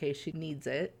 in case she needs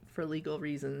it for legal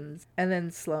reasons. And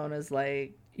then Sloane is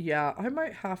like, "Yeah, I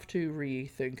might have to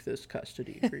rethink this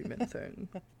custody agreement thing."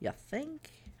 You think?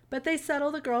 But they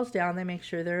settle the girls down. They make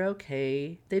sure they're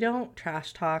okay. They don't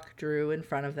trash talk Drew in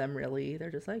front of them, really.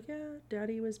 They're just like, "Yeah,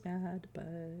 Daddy was mad,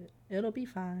 but it'll be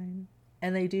fine."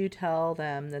 And they do tell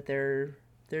them that they're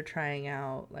trying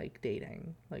out, like,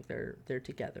 dating. Like, they're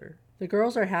together. The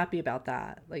girls are happy about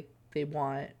that. Like, they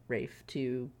want Rafe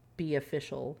to be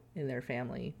official in their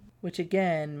family. Which,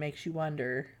 again, makes you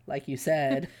wonder, like you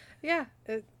said. Yeah.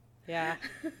 Yeah.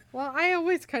 Well, I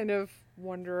always kind of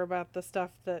wonder about the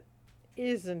stuff that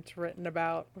isn't written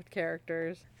about with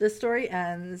characters. The story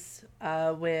ends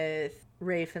with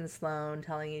Rafe and Sloane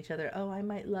telling each other, "Oh, I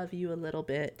might love you a little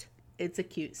bit." It's a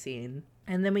cute scene.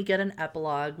 And then we get an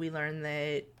epilogue. We learn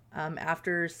that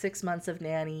after 6 months of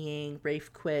nannying,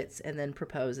 Rafe quits and then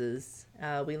proposes.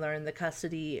 We learn the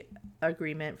custody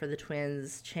agreement for the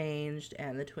twins changed,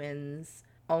 and the twins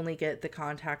only get the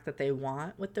contact that they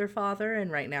want with their father,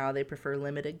 and right now they prefer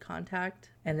limited contact.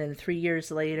 And then 3 years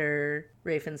later,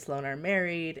 Rafe and Sloane are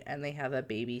married, and they have a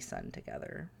baby son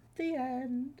together. The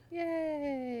end.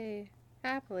 Yay!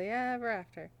 Happily ever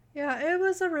after. Yeah, it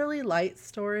was a really light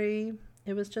story.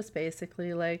 It was just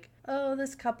basically like, oh,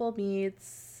 this couple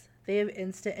meets, they have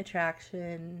instant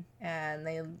attraction, and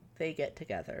they get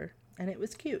together. And it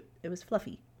was cute. It was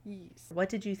fluffy. Yes. What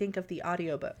did you think of the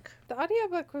audiobook? The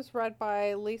audiobook was read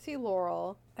by Lacey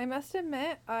Laurel. I must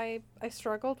admit, I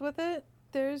struggled with it.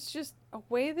 There's just a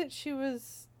way that she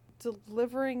was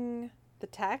delivering the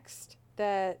text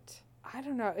that, I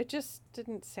don't know, it just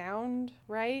didn't sound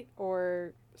right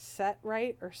or set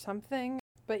right or something.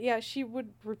 But yeah, she would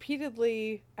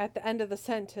repeatedly, at the end of the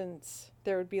sentence,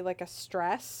 there would be like a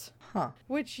stress. Huh.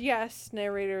 Which, yes,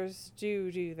 narrators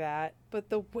do that. But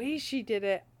the way she did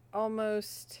it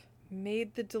almost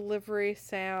made the delivery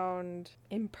sound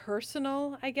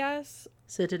impersonal, I guess.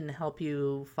 So it didn't help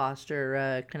you foster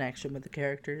a connection with the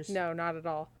characters? No, not at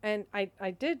all. And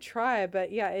I did try,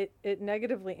 but yeah, it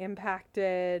negatively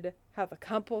impacted how the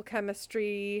couple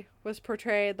chemistry was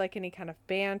portrayed, like any kind of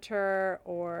banter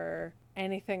or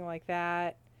anything like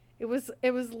that. It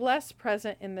was less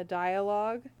present in the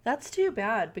dialogue. That's too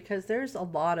bad, because there's a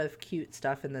lot of cute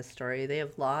stuff in this story. They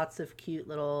have lots of cute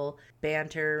little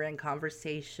banter and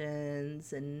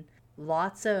conversations and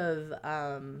lots of,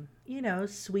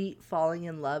 sweet falling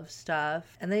in love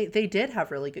stuff. And they did have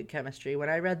really good chemistry. When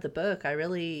I read the book, I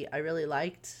really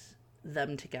liked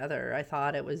them together. I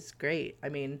thought it was great. I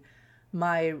mean,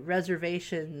 my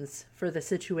reservations for the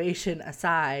situation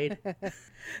aside,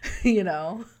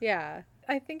 Yeah.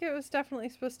 I think it was definitely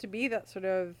supposed to be that sort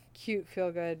of cute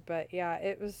feel good, but yeah,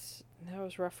 that was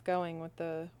rough going with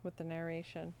the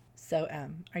narration. So,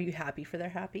 are you happy for their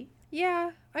happy?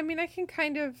 Yeah, I mean, I can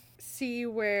kind of see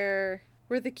where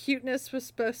the cuteness was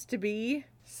supposed to be.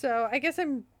 So, I guess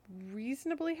I'm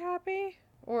reasonably happy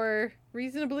or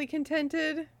reasonably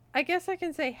contented. I guess I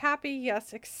can say happy,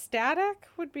 yes. Ecstatic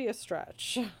would be a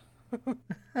stretch.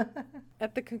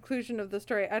 At the conclusion of the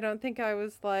story, I don't think I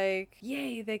was like,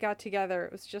 yay, they got together.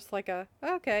 It was just like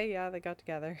okay, yeah, they got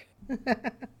together.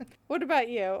 What about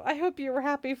you? I hope you were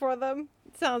happy for them.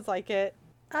 It sounds like it.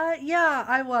 Yeah,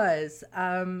 I was.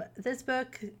 This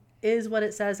book is what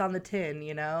it says on the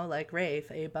tin, like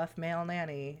Rafe, a buff male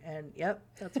nanny. And yep,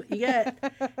 that's what you get.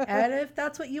 And if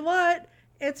that's what you want,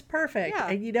 it's perfect. Yeah,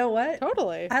 and you know what?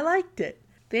 Totally. I liked it.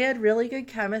 They had really good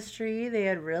chemistry. They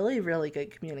had really, really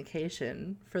good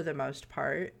communication for the most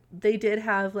part. They did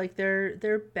have like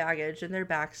their baggage and their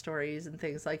backstories and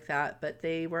things like that, but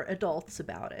they were adults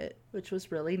about it, which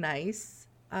was really nice.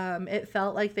 It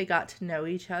felt like they got to know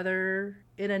each other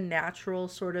in a natural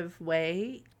sort of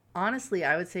way. Honestly,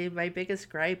 I would say my biggest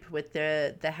gripe with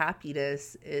the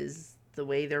happiness is the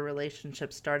way their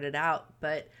relationship started out,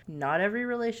 but not every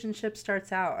relationship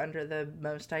starts out under the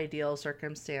most ideal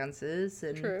circumstances.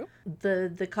 And True.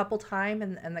 The couple time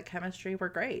and the chemistry were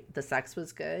great. The sex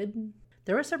was good.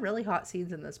 There were some really hot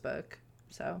scenes in this book.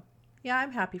 So yeah,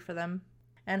 I'm happy for them.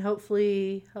 And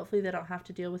hopefully they don't have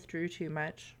to deal with Drew too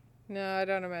much. No, I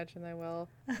don't imagine they will.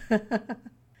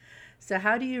 So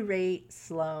how do you rate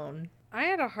Sloane? I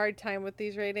had a hard time with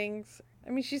these ratings. I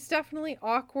mean, she's definitely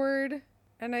awkward,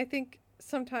 and I think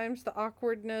sometimes the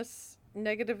awkwardness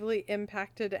negatively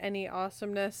impacted any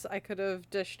awesomeness I could have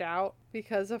dished out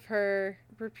because of her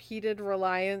repeated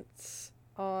reliance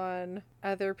on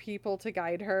other people to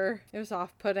guide her. It was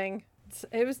off-putting.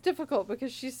 It was difficult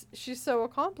because she's so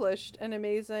accomplished and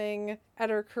amazing at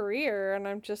her career, and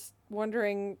I'm just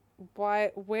wondering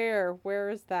where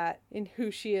is that in who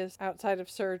she is outside of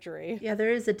surgery? Yeah,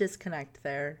 there is a disconnect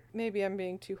there. Maybe I'm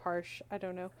being too harsh. I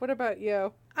don't know. What about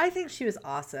you? I think she was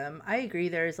awesome. I agree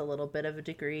there is a little bit of a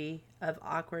degree of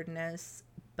awkwardness,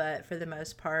 but for the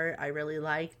most part, I really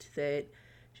liked that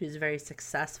she was a very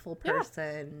successful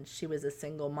person. Yeah. She was a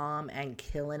single mom and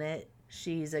killing it.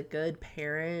 She's a good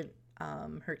parent.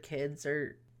 Her kids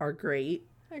are great.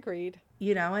 Agreed.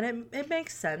 You know, and it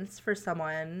makes sense for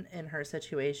someone in her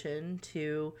situation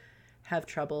to have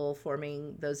trouble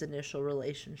forming those initial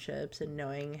relationships and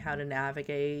knowing how to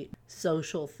navigate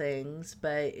social things.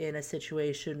 But in a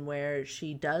situation where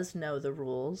she does know the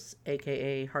rules,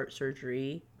 aka heart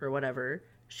surgery or whatever,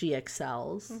 she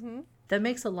excels. Mm-hmm. That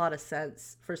makes a lot of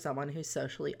sense for someone who's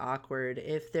socially awkward.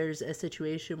 If there's a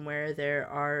situation where there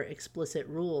are explicit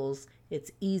rules,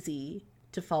 it's easy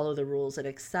to follow the rules and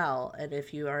excel. And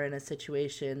if you are in a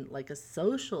situation like a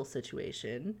social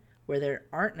situation where there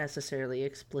aren't necessarily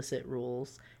explicit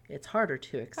rules, it's harder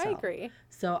to excel. I agree.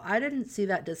 So I didn't see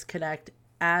that disconnect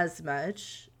as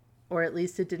much, or at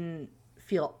least it didn't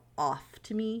feel off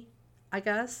to me, I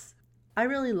guess. I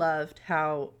really loved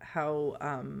how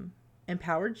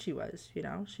empowered she was, you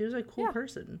know? She was a cool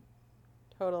person.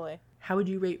 Totally. How would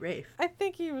you rate Rafe? I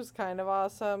think he was kind of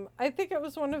awesome. I think it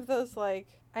was one of those, like,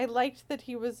 I liked that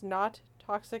he was not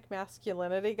toxic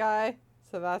masculinity guy,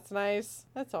 so that's nice.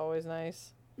 That's always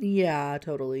nice. Yeah,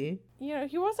 totally. You know,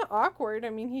 he wasn't awkward. I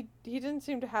mean, he didn't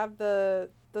seem to have the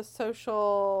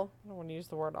social, I don't want to use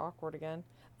the word awkward again.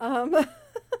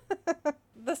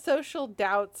 The social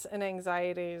doubts and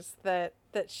anxieties that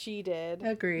she did.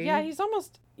 Agree. Yeah, he's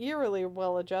almost eerily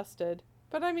well adjusted.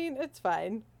 But I mean, it's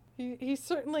fine. He's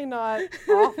certainly not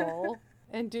awful.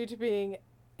 And due to being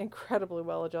incredibly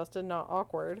well adjusted, not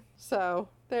awkward. So,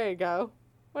 there you go.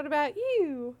 What about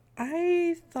you?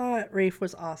 I thought Rafe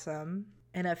was awesome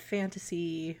in a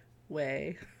fantasy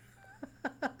way.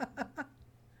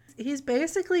 He's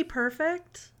basically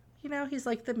perfect. You know, he's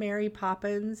like the Mary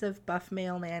Poppins of buff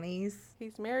male nannies.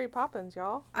 He's Mary Poppins,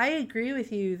 y'all. I agree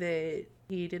with you that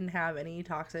he didn't have any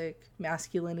toxic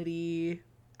masculinity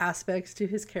aspects to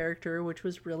his character, which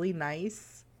was really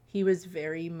nice. He was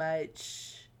very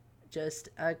much just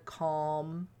a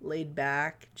calm, laid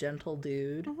back, gentle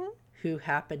dude who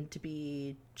happened to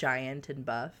be giant and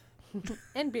buff.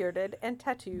 And bearded and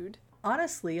tattooed.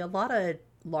 Honestly, a lot of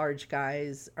large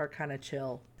guys are kind of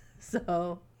chill.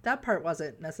 So that part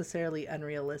wasn't necessarily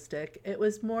unrealistic. It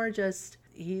was more just,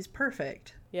 he's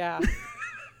perfect. Yeah.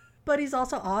 But he's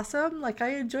also awesome. Like,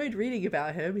 I enjoyed reading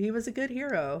about him. He was a good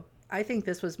hero. I think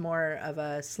this was more of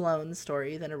a Sloane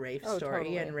story than a Rafe story.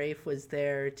 Totally. And Rafe was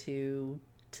there to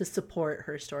support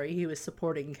her story. He was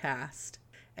supporting Cast.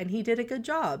 And he did a good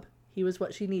job. He was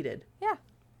what she needed. Yeah.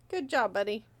 Good job,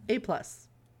 buddy. A+.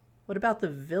 What about the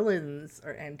villains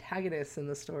or antagonists in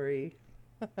the story?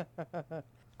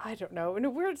 I don't know. In a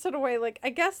weird sort of way, like, I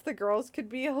guess the girls could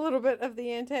be a little bit of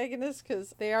the antagonist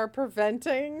because they are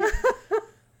preventing.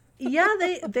 Yeah,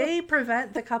 they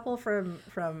prevent the couple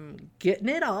from getting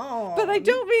it on. But I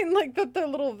don't mean like that they're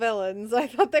little villains. I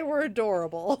thought they were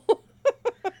adorable.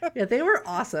 Yeah, they were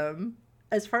awesome.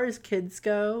 As far as kids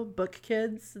go, book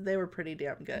kids, they were pretty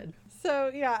damn good.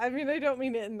 So, yeah, I mean, I don't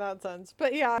mean it in that sense.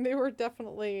 But yeah, they were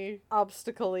definitely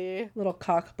obstacle-y. Little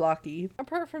cock-blocky.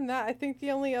 Apart from that, I think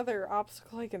the only other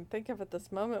obstacle I can think of at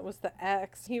this moment was the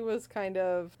ex. He was kind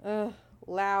of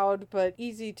loud, but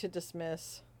easy to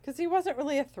dismiss. Because he wasn't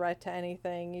really a threat to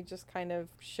anything. He just kind of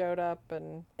showed up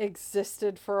and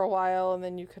existed for a while, and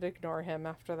then you could ignore him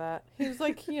after that. He was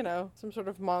like, you know, some sort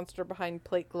of monster behind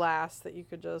plate glass that you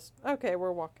could just, okay,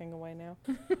 we're walking away now.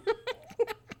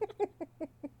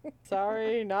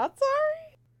 Sorry, not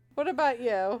sorry? What about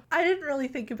you? I didn't really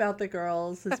think about the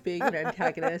girls as being an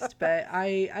antagonist, but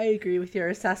I agree with your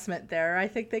assessment there. I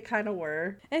think they kind of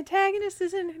were. Antagonist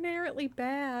isn't inherently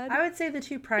bad. I would say the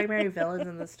two primary villains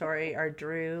in the story are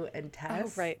Drew and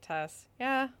Tess. Oh, right, Tess.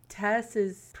 Yeah. Tess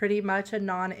is pretty much a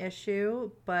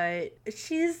non-issue, but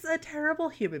she's a terrible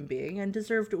human being and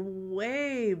deserved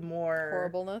way more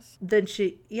horribleness than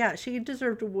she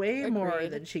deserved way Agreed. More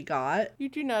than she got. You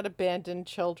do not abandon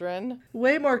children.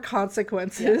 Way more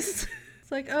consequences. Yeah.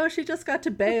 It's like, oh, she just got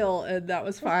to bail and that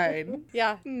was fine.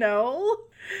 Yeah. No.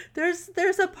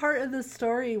 There's a part of the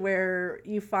story where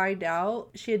you find out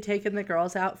she had taken the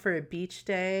girls out for a beach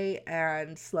day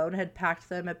and Sloane had packed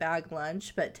them a bag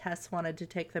lunch, but Tess wanted to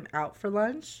take them out for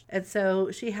lunch. And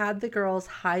so she had the girls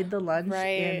hide the lunch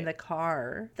in the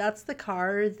car. That's the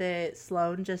car that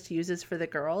Sloane just uses for the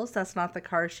girls. That's not the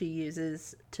car she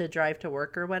uses to drive to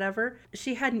work or whatever.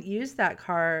 She hadn't used that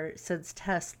car since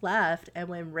Tess left, and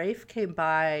when Rafe came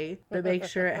by to make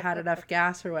sure it had enough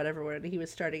gas or whatever when he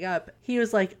was starting up, he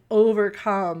was like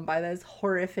overcome by this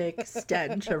horrific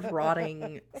stench of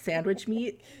rotting sandwich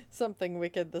meat. Something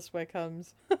wicked this way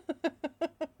comes.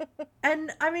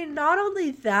 And I mean, not only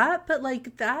that, but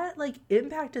like that like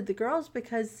impacted the girls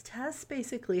because Tess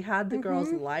basically had the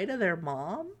girls lie to their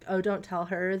mom. Oh, don't tell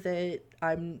her that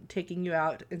I'm taking you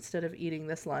out instead of eating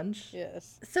this lunch.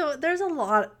 Yes. So there's a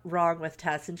lot wrong with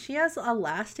Tess, and she has a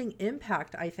lasting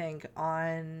impact, I think,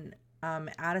 on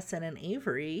Addison and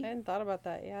Avery. I hadn't thought about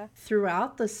that, yeah.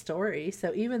 Throughout the story.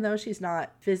 So even though she's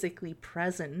not physically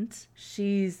present,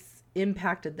 she's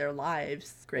impacted their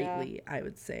lives greatly, I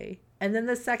would say. And then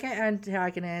the second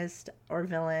antagonist or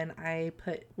villain I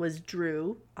put was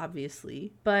Drew,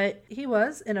 obviously, but he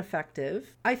was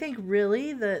ineffective. I think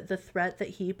really the threat that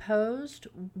he posed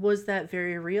was that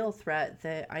very real threat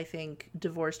that I think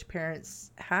divorced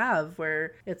parents have,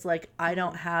 where it's like, I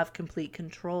don't have complete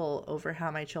control over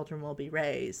how my children will be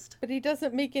raised. But he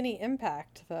doesn't make any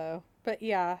impact, though. But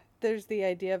yeah, there's the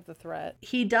idea of the threat.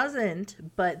 He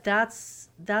doesn't, but that's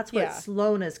what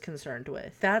Sloane is concerned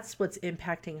with. That's what's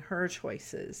impacting her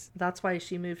choices. That's why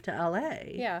she moved to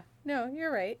LA. Yeah, no,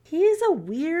 you're right. He's a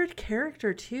weird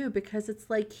character too, because it's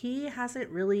like he hasn't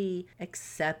really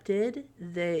accepted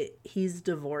that he's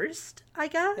divorced, I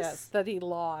guess. Yes, that he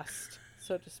lost,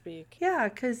 so to speak. Yeah,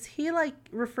 because he like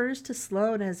refers to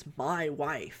Sloane as my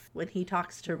wife when he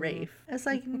talks to Rafe. It's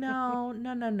like, no.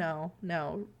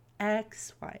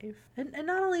 Ex-wife. And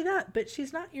not only that, but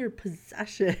she's not your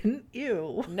possession.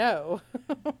 Ew. No.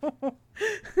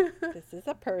 This is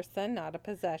a person, not a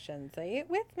possession. Say it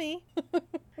with me.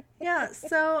 Yeah,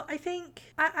 so I think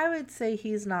I would say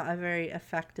he's not a very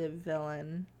effective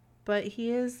villain, but he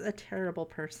is a terrible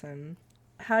person.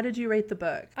 How did you rate the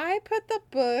book? I put the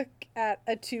book at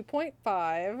a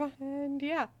 2.5, and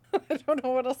yeah, I don't know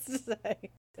what else to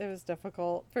say. It was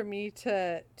difficult for me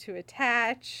to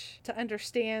attach, to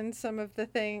understand some of the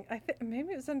thing. I think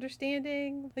maybe it was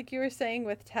understanding, like you were saying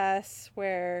with Tess,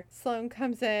 where Sloane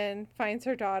comes in, finds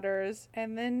her daughters,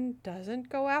 and then doesn't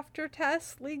go after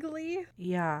Tess legally.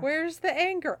 Yeah. Where's the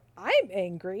anger? I'm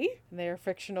angry. They're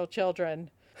fictional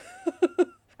children.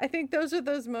 I think those are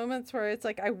those moments where it's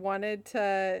like I wanted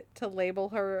to label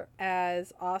her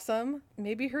as awesome.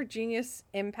 Maybe her genius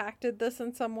impacted this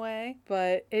in some way,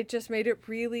 but it just made it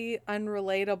really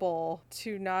unrelatable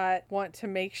to not want to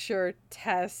make sure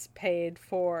Tess paid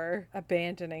for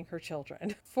abandoning her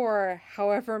children for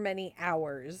however many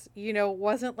hours. You know, it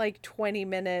wasn't like 20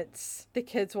 minutes. The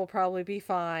kids will probably be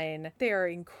fine. They are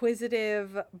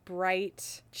inquisitive,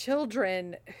 bright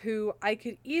children who I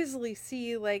could easily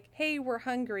see like, hey, we're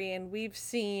hungry and we've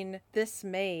seen this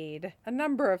made a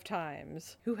number of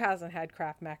times. Who hasn't had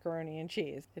Kraft macaroni and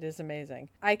cheese? It is amazing.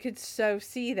 I could so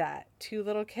see that. Two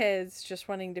little kids just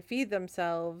wanting to feed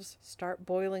themselves start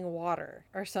boiling water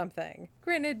or something.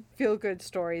 Granted, feel good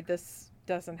story. This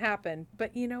doesn't happen,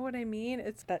 but you know what I mean?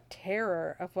 It's that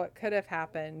terror of what could have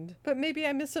happened. But maybe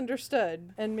I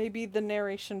misunderstood, and maybe the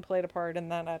narration played a part in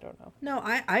that. I don't know. No,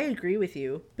 I agree with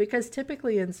you, because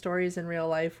typically in stories in real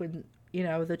life, when you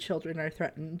know the children are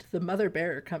threatened, the mother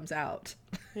bear comes out.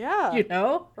 Yeah. You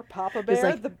know? Or Papa Bear.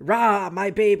 It's like, rah,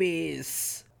 my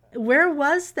babies. Where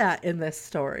was that in this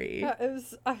story? I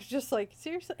was just like,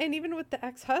 seriously? And even with the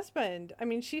ex-husband, I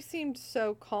mean, she seemed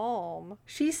so calm.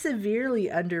 She severely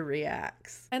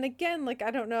underreacts. And again, like,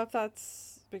 I don't know if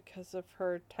that's because of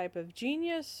her type of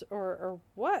genius or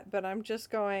what, but I'm just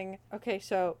going, okay,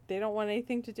 so they don't want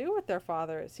anything to do with their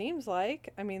father, it seems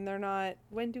like. I mean, they're not,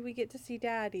 when do we get to see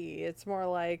daddy? It's more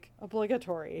like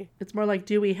obligatory. It's more like,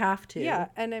 do we have to? Yeah,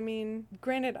 and I mean,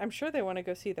 granted, I'm sure they want to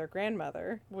go see their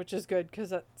grandmother, which is good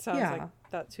because that sounds like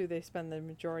that's who they spend the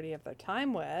majority of their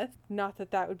time with. Not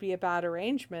that that would be a bad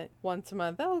arrangement. Once a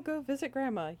month, oh, go visit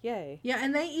grandma. Yay. Yeah,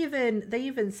 and they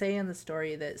even say in the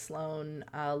story that Sloane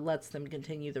lets them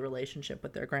continue the relationship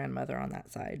with their grandmother on that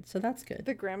side. So that's good.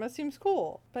 The grandma seems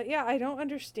cool. But yeah, I don't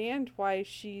understand why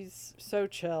she's so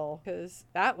chill, because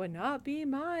that would not be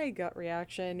my gut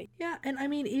reaction. Yeah, and I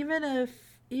mean, even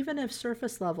if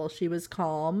surface level she was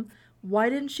calm, Why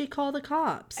didn't she call the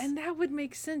cops? And that would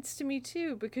make sense to me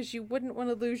too, because you wouldn't want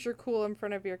to lose your cool in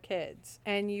front of your kids.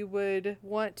 And you would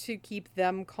want to keep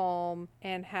them calm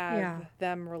and have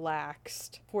them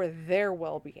relaxed for their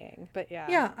well-being. But yeah.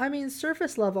 Yeah, I mean,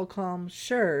 surface level calm,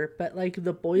 sure, but like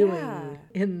the boiling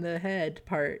in the head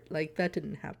part, like that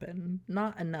didn't happen.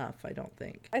 Not enough, I don't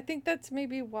think. I think that's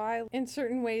maybe why, in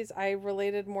certain ways, I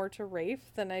related more to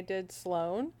Rafe than I did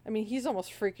Sloane. I mean, he's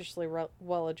almost freakishly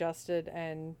well-adjusted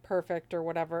and perfect or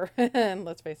whatever. And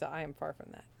let's face it, I am far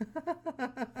from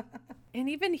that. And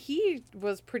even he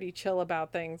was pretty chill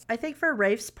about things. I think for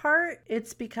Rafe's part,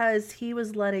 it's because he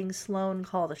was letting Sloane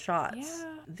call the shots.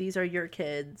 Yeah. These are your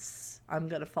kids. I'm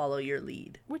going to follow your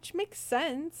lead. Which makes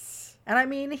sense. And I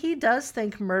mean, he does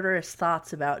think murderous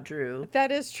thoughts about Drew.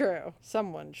 That is true.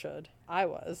 Someone should. I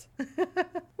was.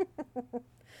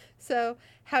 So,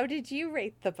 how did you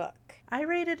rate the book? I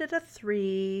rated it a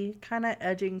 3, kind of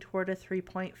edging toward a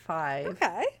 3.5.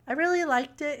 Okay. I really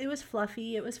liked it. It was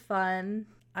fluffy. It was fun.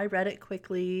 I read it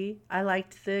quickly. I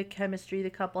liked the chemistry the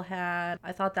couple had.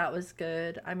 I thought that was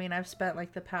good. I mean, I've spent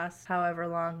like the past however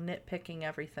long nitpicking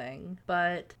everything.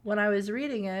 But when I was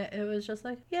reading it, it was just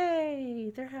like,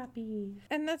 yay, they're happy.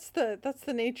 And that's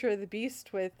the nature of the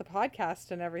beast with the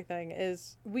podcast and everything,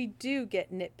 is we do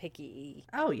get nitpicky.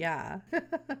 Oh, yeah.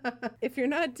 If you're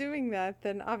not doing that,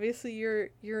 then obviously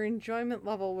your enjoyment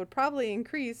level would probably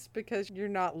increase because you're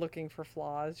not looking for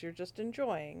flaws. You're just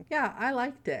enjoying. Yeah, I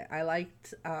liked it. I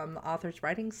liked the author's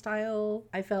writing style.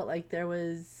 I felt like there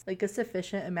was like a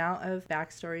sufficient amount of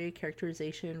backstory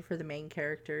characterization for the main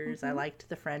characters. I liked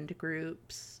the friend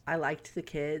groups. I liked the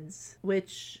kids,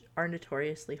 which are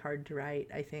notoriously hard to write,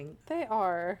 I think. They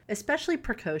are. Especially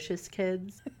precocious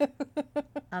kids. The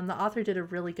author did a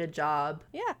really good job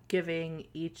giving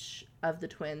each of the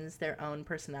twins their own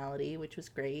personality, which was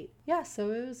great. Yeah,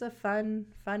 so it was a fun,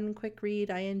 quick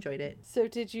read. I enjoyed it. So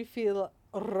did you feel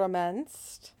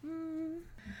romanced?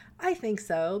 I think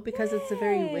so, because it's a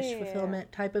very wish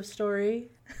fulfillment type of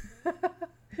story.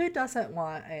 Who doesn't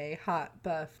want a hot,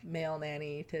 buff male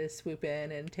nanny to swoop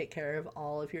in and take care of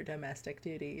all of your domestic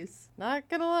duties? Not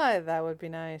gonna lie, that would be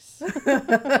nice.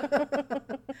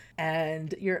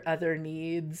 And your other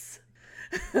needs.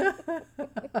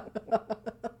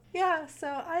 Yeah, so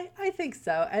I think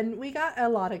so. And we got a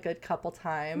lot of good couple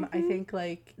time. I think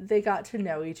like they got to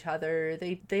know each other.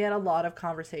 They had a lot of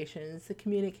conversations. The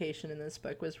communication in this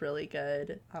book was really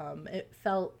good. It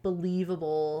felt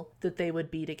believable that they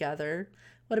would be together.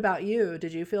 What about you?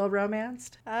 Did you feel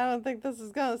romanced? I don't think this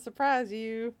is gonna surprise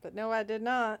you, but no, I did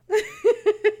not.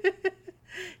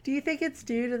 Do you think it's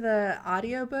due to the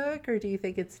audiobook, or do you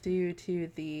think it's due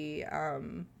to the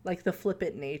like the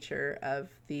flippant nature of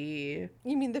the...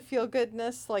 You mean the feel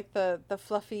goodness, like the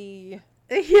fluffy...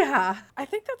 Yeah. I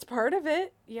think that's part of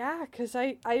it. Yeah, because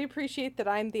I appreciate that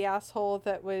I'm the asshole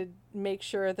that would make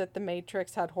sure that the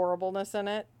Matrix had horribleness in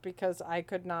it, because I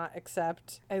could not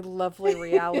accept a lovely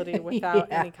reality without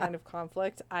any kind of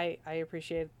conflict. I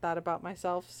appreciate that about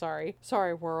myself. Sorry,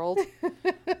 world.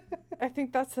 I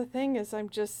think that's the thing, is I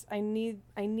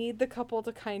need the couple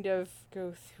to kind of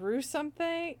go through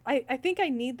something. I think I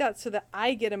need that so that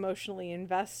I get emotionally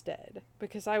invested,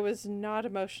 because I was not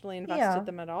emotionally invested in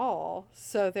them at all.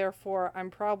 So therefore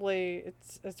I'm probably,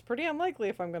 it's pretty unlikely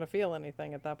if I'm going to feel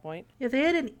anything at that point. Yeah, they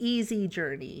had an easy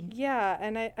journey. Yeah,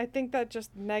 and I think that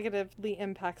just negatively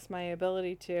impacts my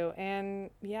ability to. And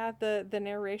yeah, the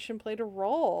narration played a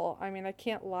role. I mean, I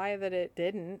can't lie that it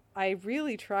didn't. I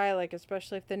really try, like,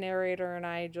 especially if the narrator and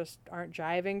I just aren't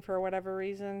jiving for whatever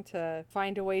reason, to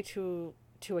find a way to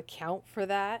account for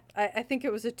that. I think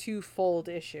it was a twofold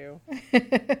issue.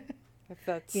 If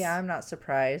that's... Yeah, I'm not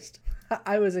surprised.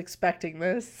 I was expecting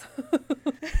this.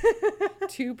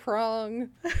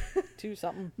 Two-prong.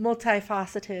 Two-something.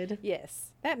 Multifaceted.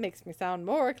 Yes. That makes me sound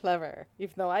more clever,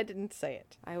 even though I didn't say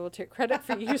it. I will take credit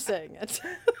for you saying it.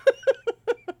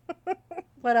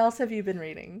 What else have you been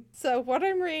reading? So what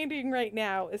I'm reading right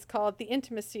now is called The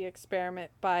Intimacy Experiment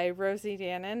by Rosie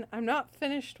Danan. I'm not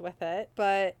finished with it,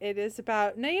 but it is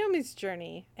about Naomi's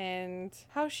journey and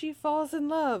how she falls in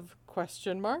love, ?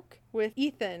 With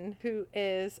Ethan, who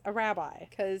is a rabbi,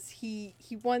 because he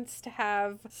wants to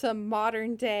have some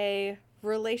modern day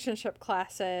relationship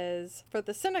classes for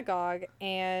the synagogue,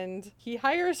 and he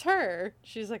hires her.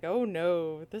 She's like, oh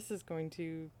no, this is going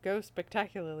to go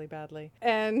spectacularly badly.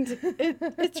 And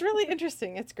it's really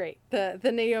interesting. It's great. The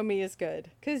Naomi is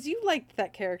good, because you liked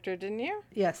that character, didn't you?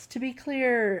 Yes, to be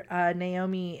clear,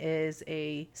 Naomi is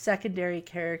a secondary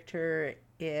character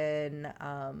in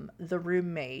The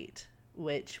Roommate,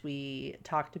 which we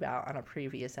talked about on a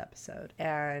previous episode.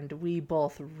 And we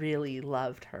both really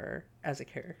loved her as a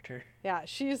character. Yeah,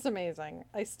 she's amazing.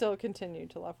 I still continue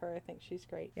to love her. I think she's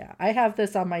great. Yeah, I have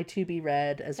this on my to be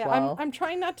read as well. I'm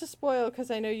trying not to spoil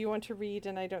because I know you want to read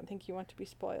and I don't think you want to be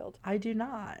spoiled. I do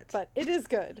not. But it is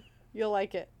good. You'll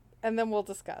like it. And then we'll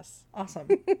discuss. Awesome.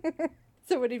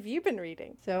 So what have you been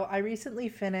reading? So I recently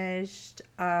finished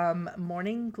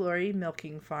Morning Glory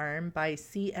Milking Farm by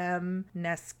C.M.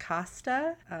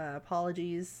 Nescosta.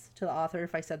 Apologies to the author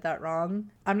if I said that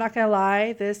wrong. I'm not going to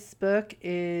lie, this book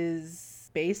is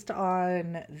based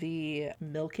on the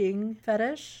milking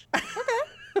fetish.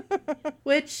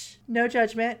 Which, no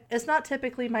judgment, is not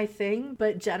typically my thing,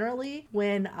 but generally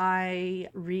when I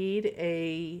read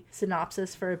a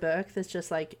synopsis for a book that's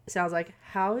just like, sounds like,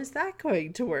 how is that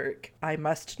going to work? I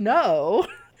must know.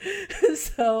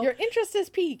 So your interest is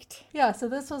piqued. Yeah, so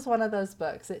this was one of those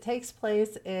books. It takes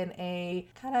place in a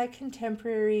kind of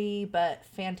contemporary but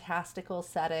fantastical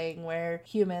setting where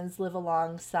humans live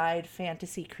alongside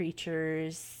fantasy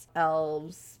creatures,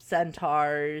 elves,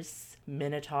 centaurs,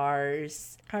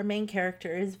 minotaurs. Our main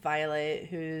character is Violet,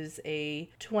 who's a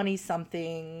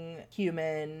 20-something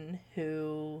human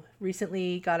who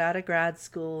recently got out of grad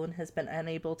school and has been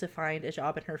unable to find a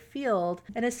job in her field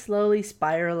and is slowly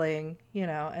spiraling, you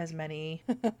know, as many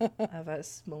of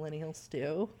us millennials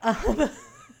do.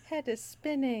 Head is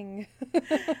spinning.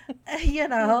 You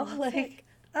know, like,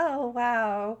 oh,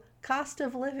 wow. Cost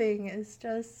of living is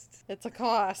just... It's a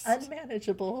cost.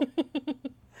 Unmanageable.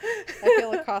 I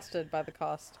feel accosted by the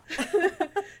cost.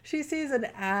 She sees an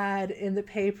ad in the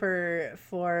paper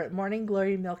for Morning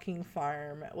Glory Milking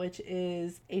Farm, which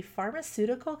is a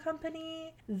pharmaceutical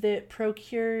company that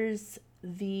procures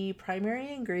the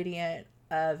primary ingredient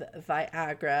of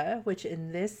Viagra, which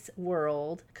in this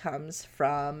world comes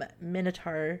from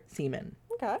Minotaur semen.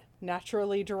 Okay.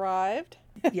 Naturally derived.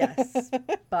 Yes.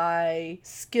 By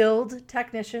skilled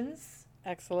technicians.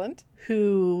 Excellent.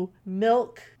 Who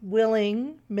milk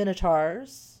willing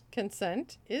minotaurs.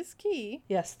 Consent is key.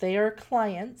 Yes, they are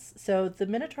clients, so the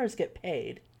minotaurs get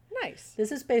paid. Nice.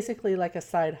 This is basically like a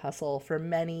side hustle for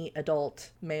many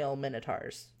adult male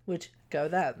minotaurs, which go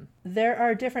them. There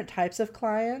are different types of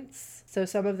clients, so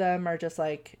some of them are just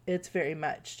like, it's very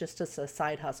much just a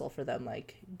side hustle for them,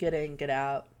 like get in, get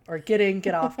out, or get in,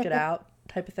 get off, get out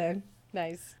type of thing.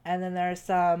 Nice. And then there are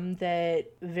some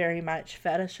that very much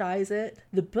fetishize it.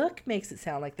 The book makes it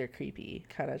sound like they're creepy,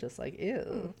 kind of just like,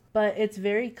 ew. But it's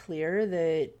very clear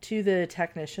that to the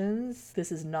technicians,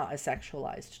 this is not a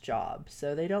sexualized job.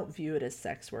 So they don't view it as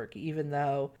sex work, even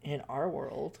though in our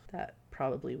world, that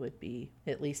probably would be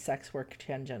at least sex work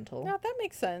tangential. No, that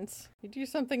makes sense. You do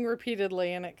something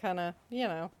repeatedly and it kind of, you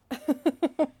know.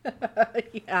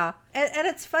 Yeah. And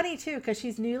it's funny too, because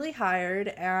she's newly hired,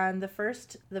 and the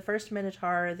first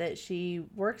minotaur that she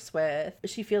works with,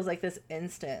 she feels like this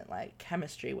instant like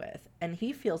chemistry with, and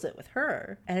he feels it with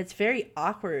her, and it's very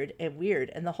awkward and weird.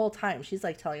 And the whole time she's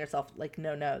like telling herself like,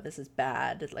 no, this is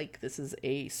bad, like this is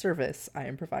a service I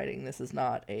am providing, this is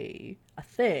not a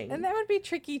thing. And that would be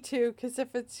tricky too, because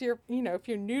if it's your, you know, if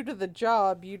you're new to the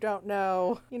job, you don't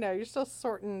know, you know, you're still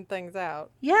sorting things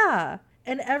out. Yeah.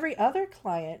 And every other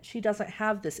client, she doesn't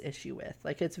have this issue with.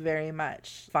 Like, it's very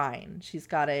much fine. She's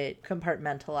got it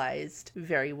compartmentalized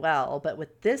very well. But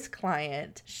with this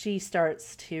client, she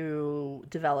starts to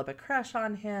develop a crush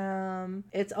on him.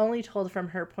 It's only told from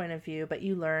her point of view, but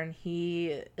you learn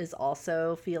he is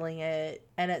also feeling it.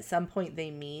 And at some point,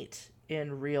 they meet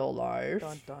in real life.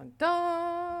 Dun, dun, dun.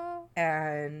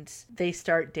 And they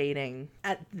start dating.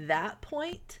 At that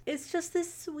point, it's just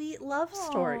this sweet love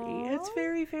story. Aww. It's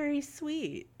very, very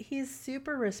sweet. He's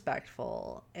super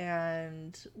respectful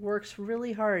and works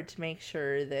really hard to make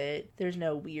sure that there's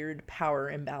no weird power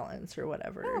imbalance or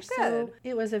whatever. Oh, so good.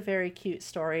 it was a very cute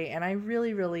story, and I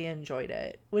really, really enjoyed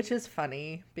it, which is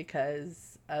funny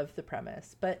because of the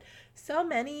premise. But so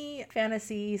many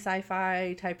fantasy,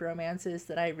 sci-fi type romances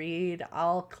that I read,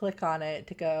 I'll click on it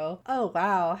to go, oh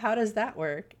wow, how does that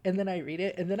work? And then I read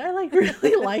it, and then I like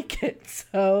really like it.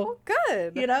 So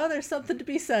good. You know, there's something to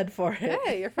be said for it.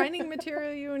 Hey, you're finding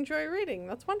material you enjoy reading.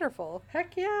 That's wonderful.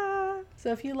 Heck yeah.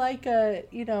 So if you like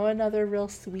another real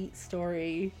sweet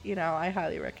story, I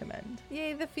highly recommend.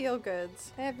 Yay, the feel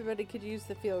goods. Everybody could use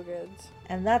the feel goods.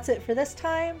 And that's it for this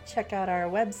time. Check out our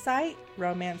website,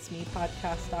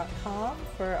 romancemepodcast.com,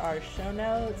 for our show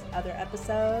notes, other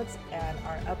episodes, and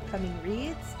our upcoming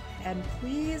reads. And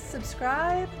please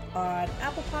subscribe on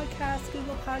Apple Podcasts,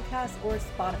 Google Podcasts, or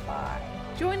Spotify.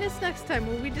 Join us next time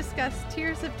when we discuss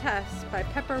Tears of Tess by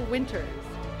Pepper Winters.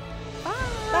 Bye!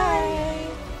 Bye!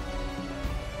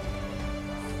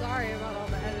 Sorry about all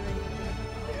the editing we have to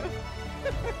do.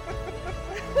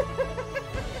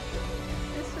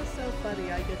 It's just so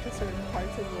funny. I get to certain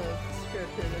parts of the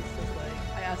script and it's just like,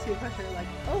 I ask you a question, you're like,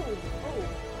 oh,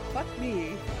 fuck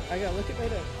me. I gotta look at my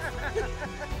notes.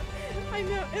 I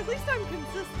know. At least I'm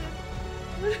consistent.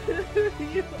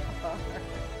 You are.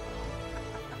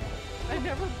 I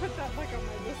never put that like on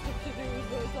my list of to-dos,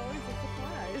 but it's always a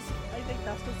surprise. I think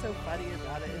that's what's so funny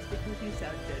about it is because you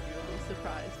sound genuinely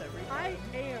surprised every I time.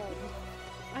 am.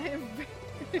 I am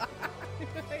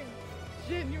I'm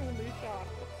genuinely shocked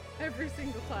every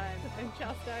single time and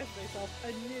chastise myself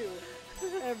anew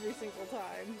every single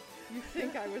time. You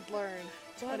think I would learn,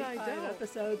 but I 25 don't.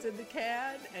 episodes in the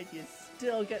can and you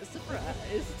still get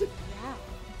surprised. Yeah,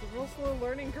 it's a real slow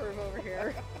learning curve over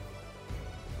here.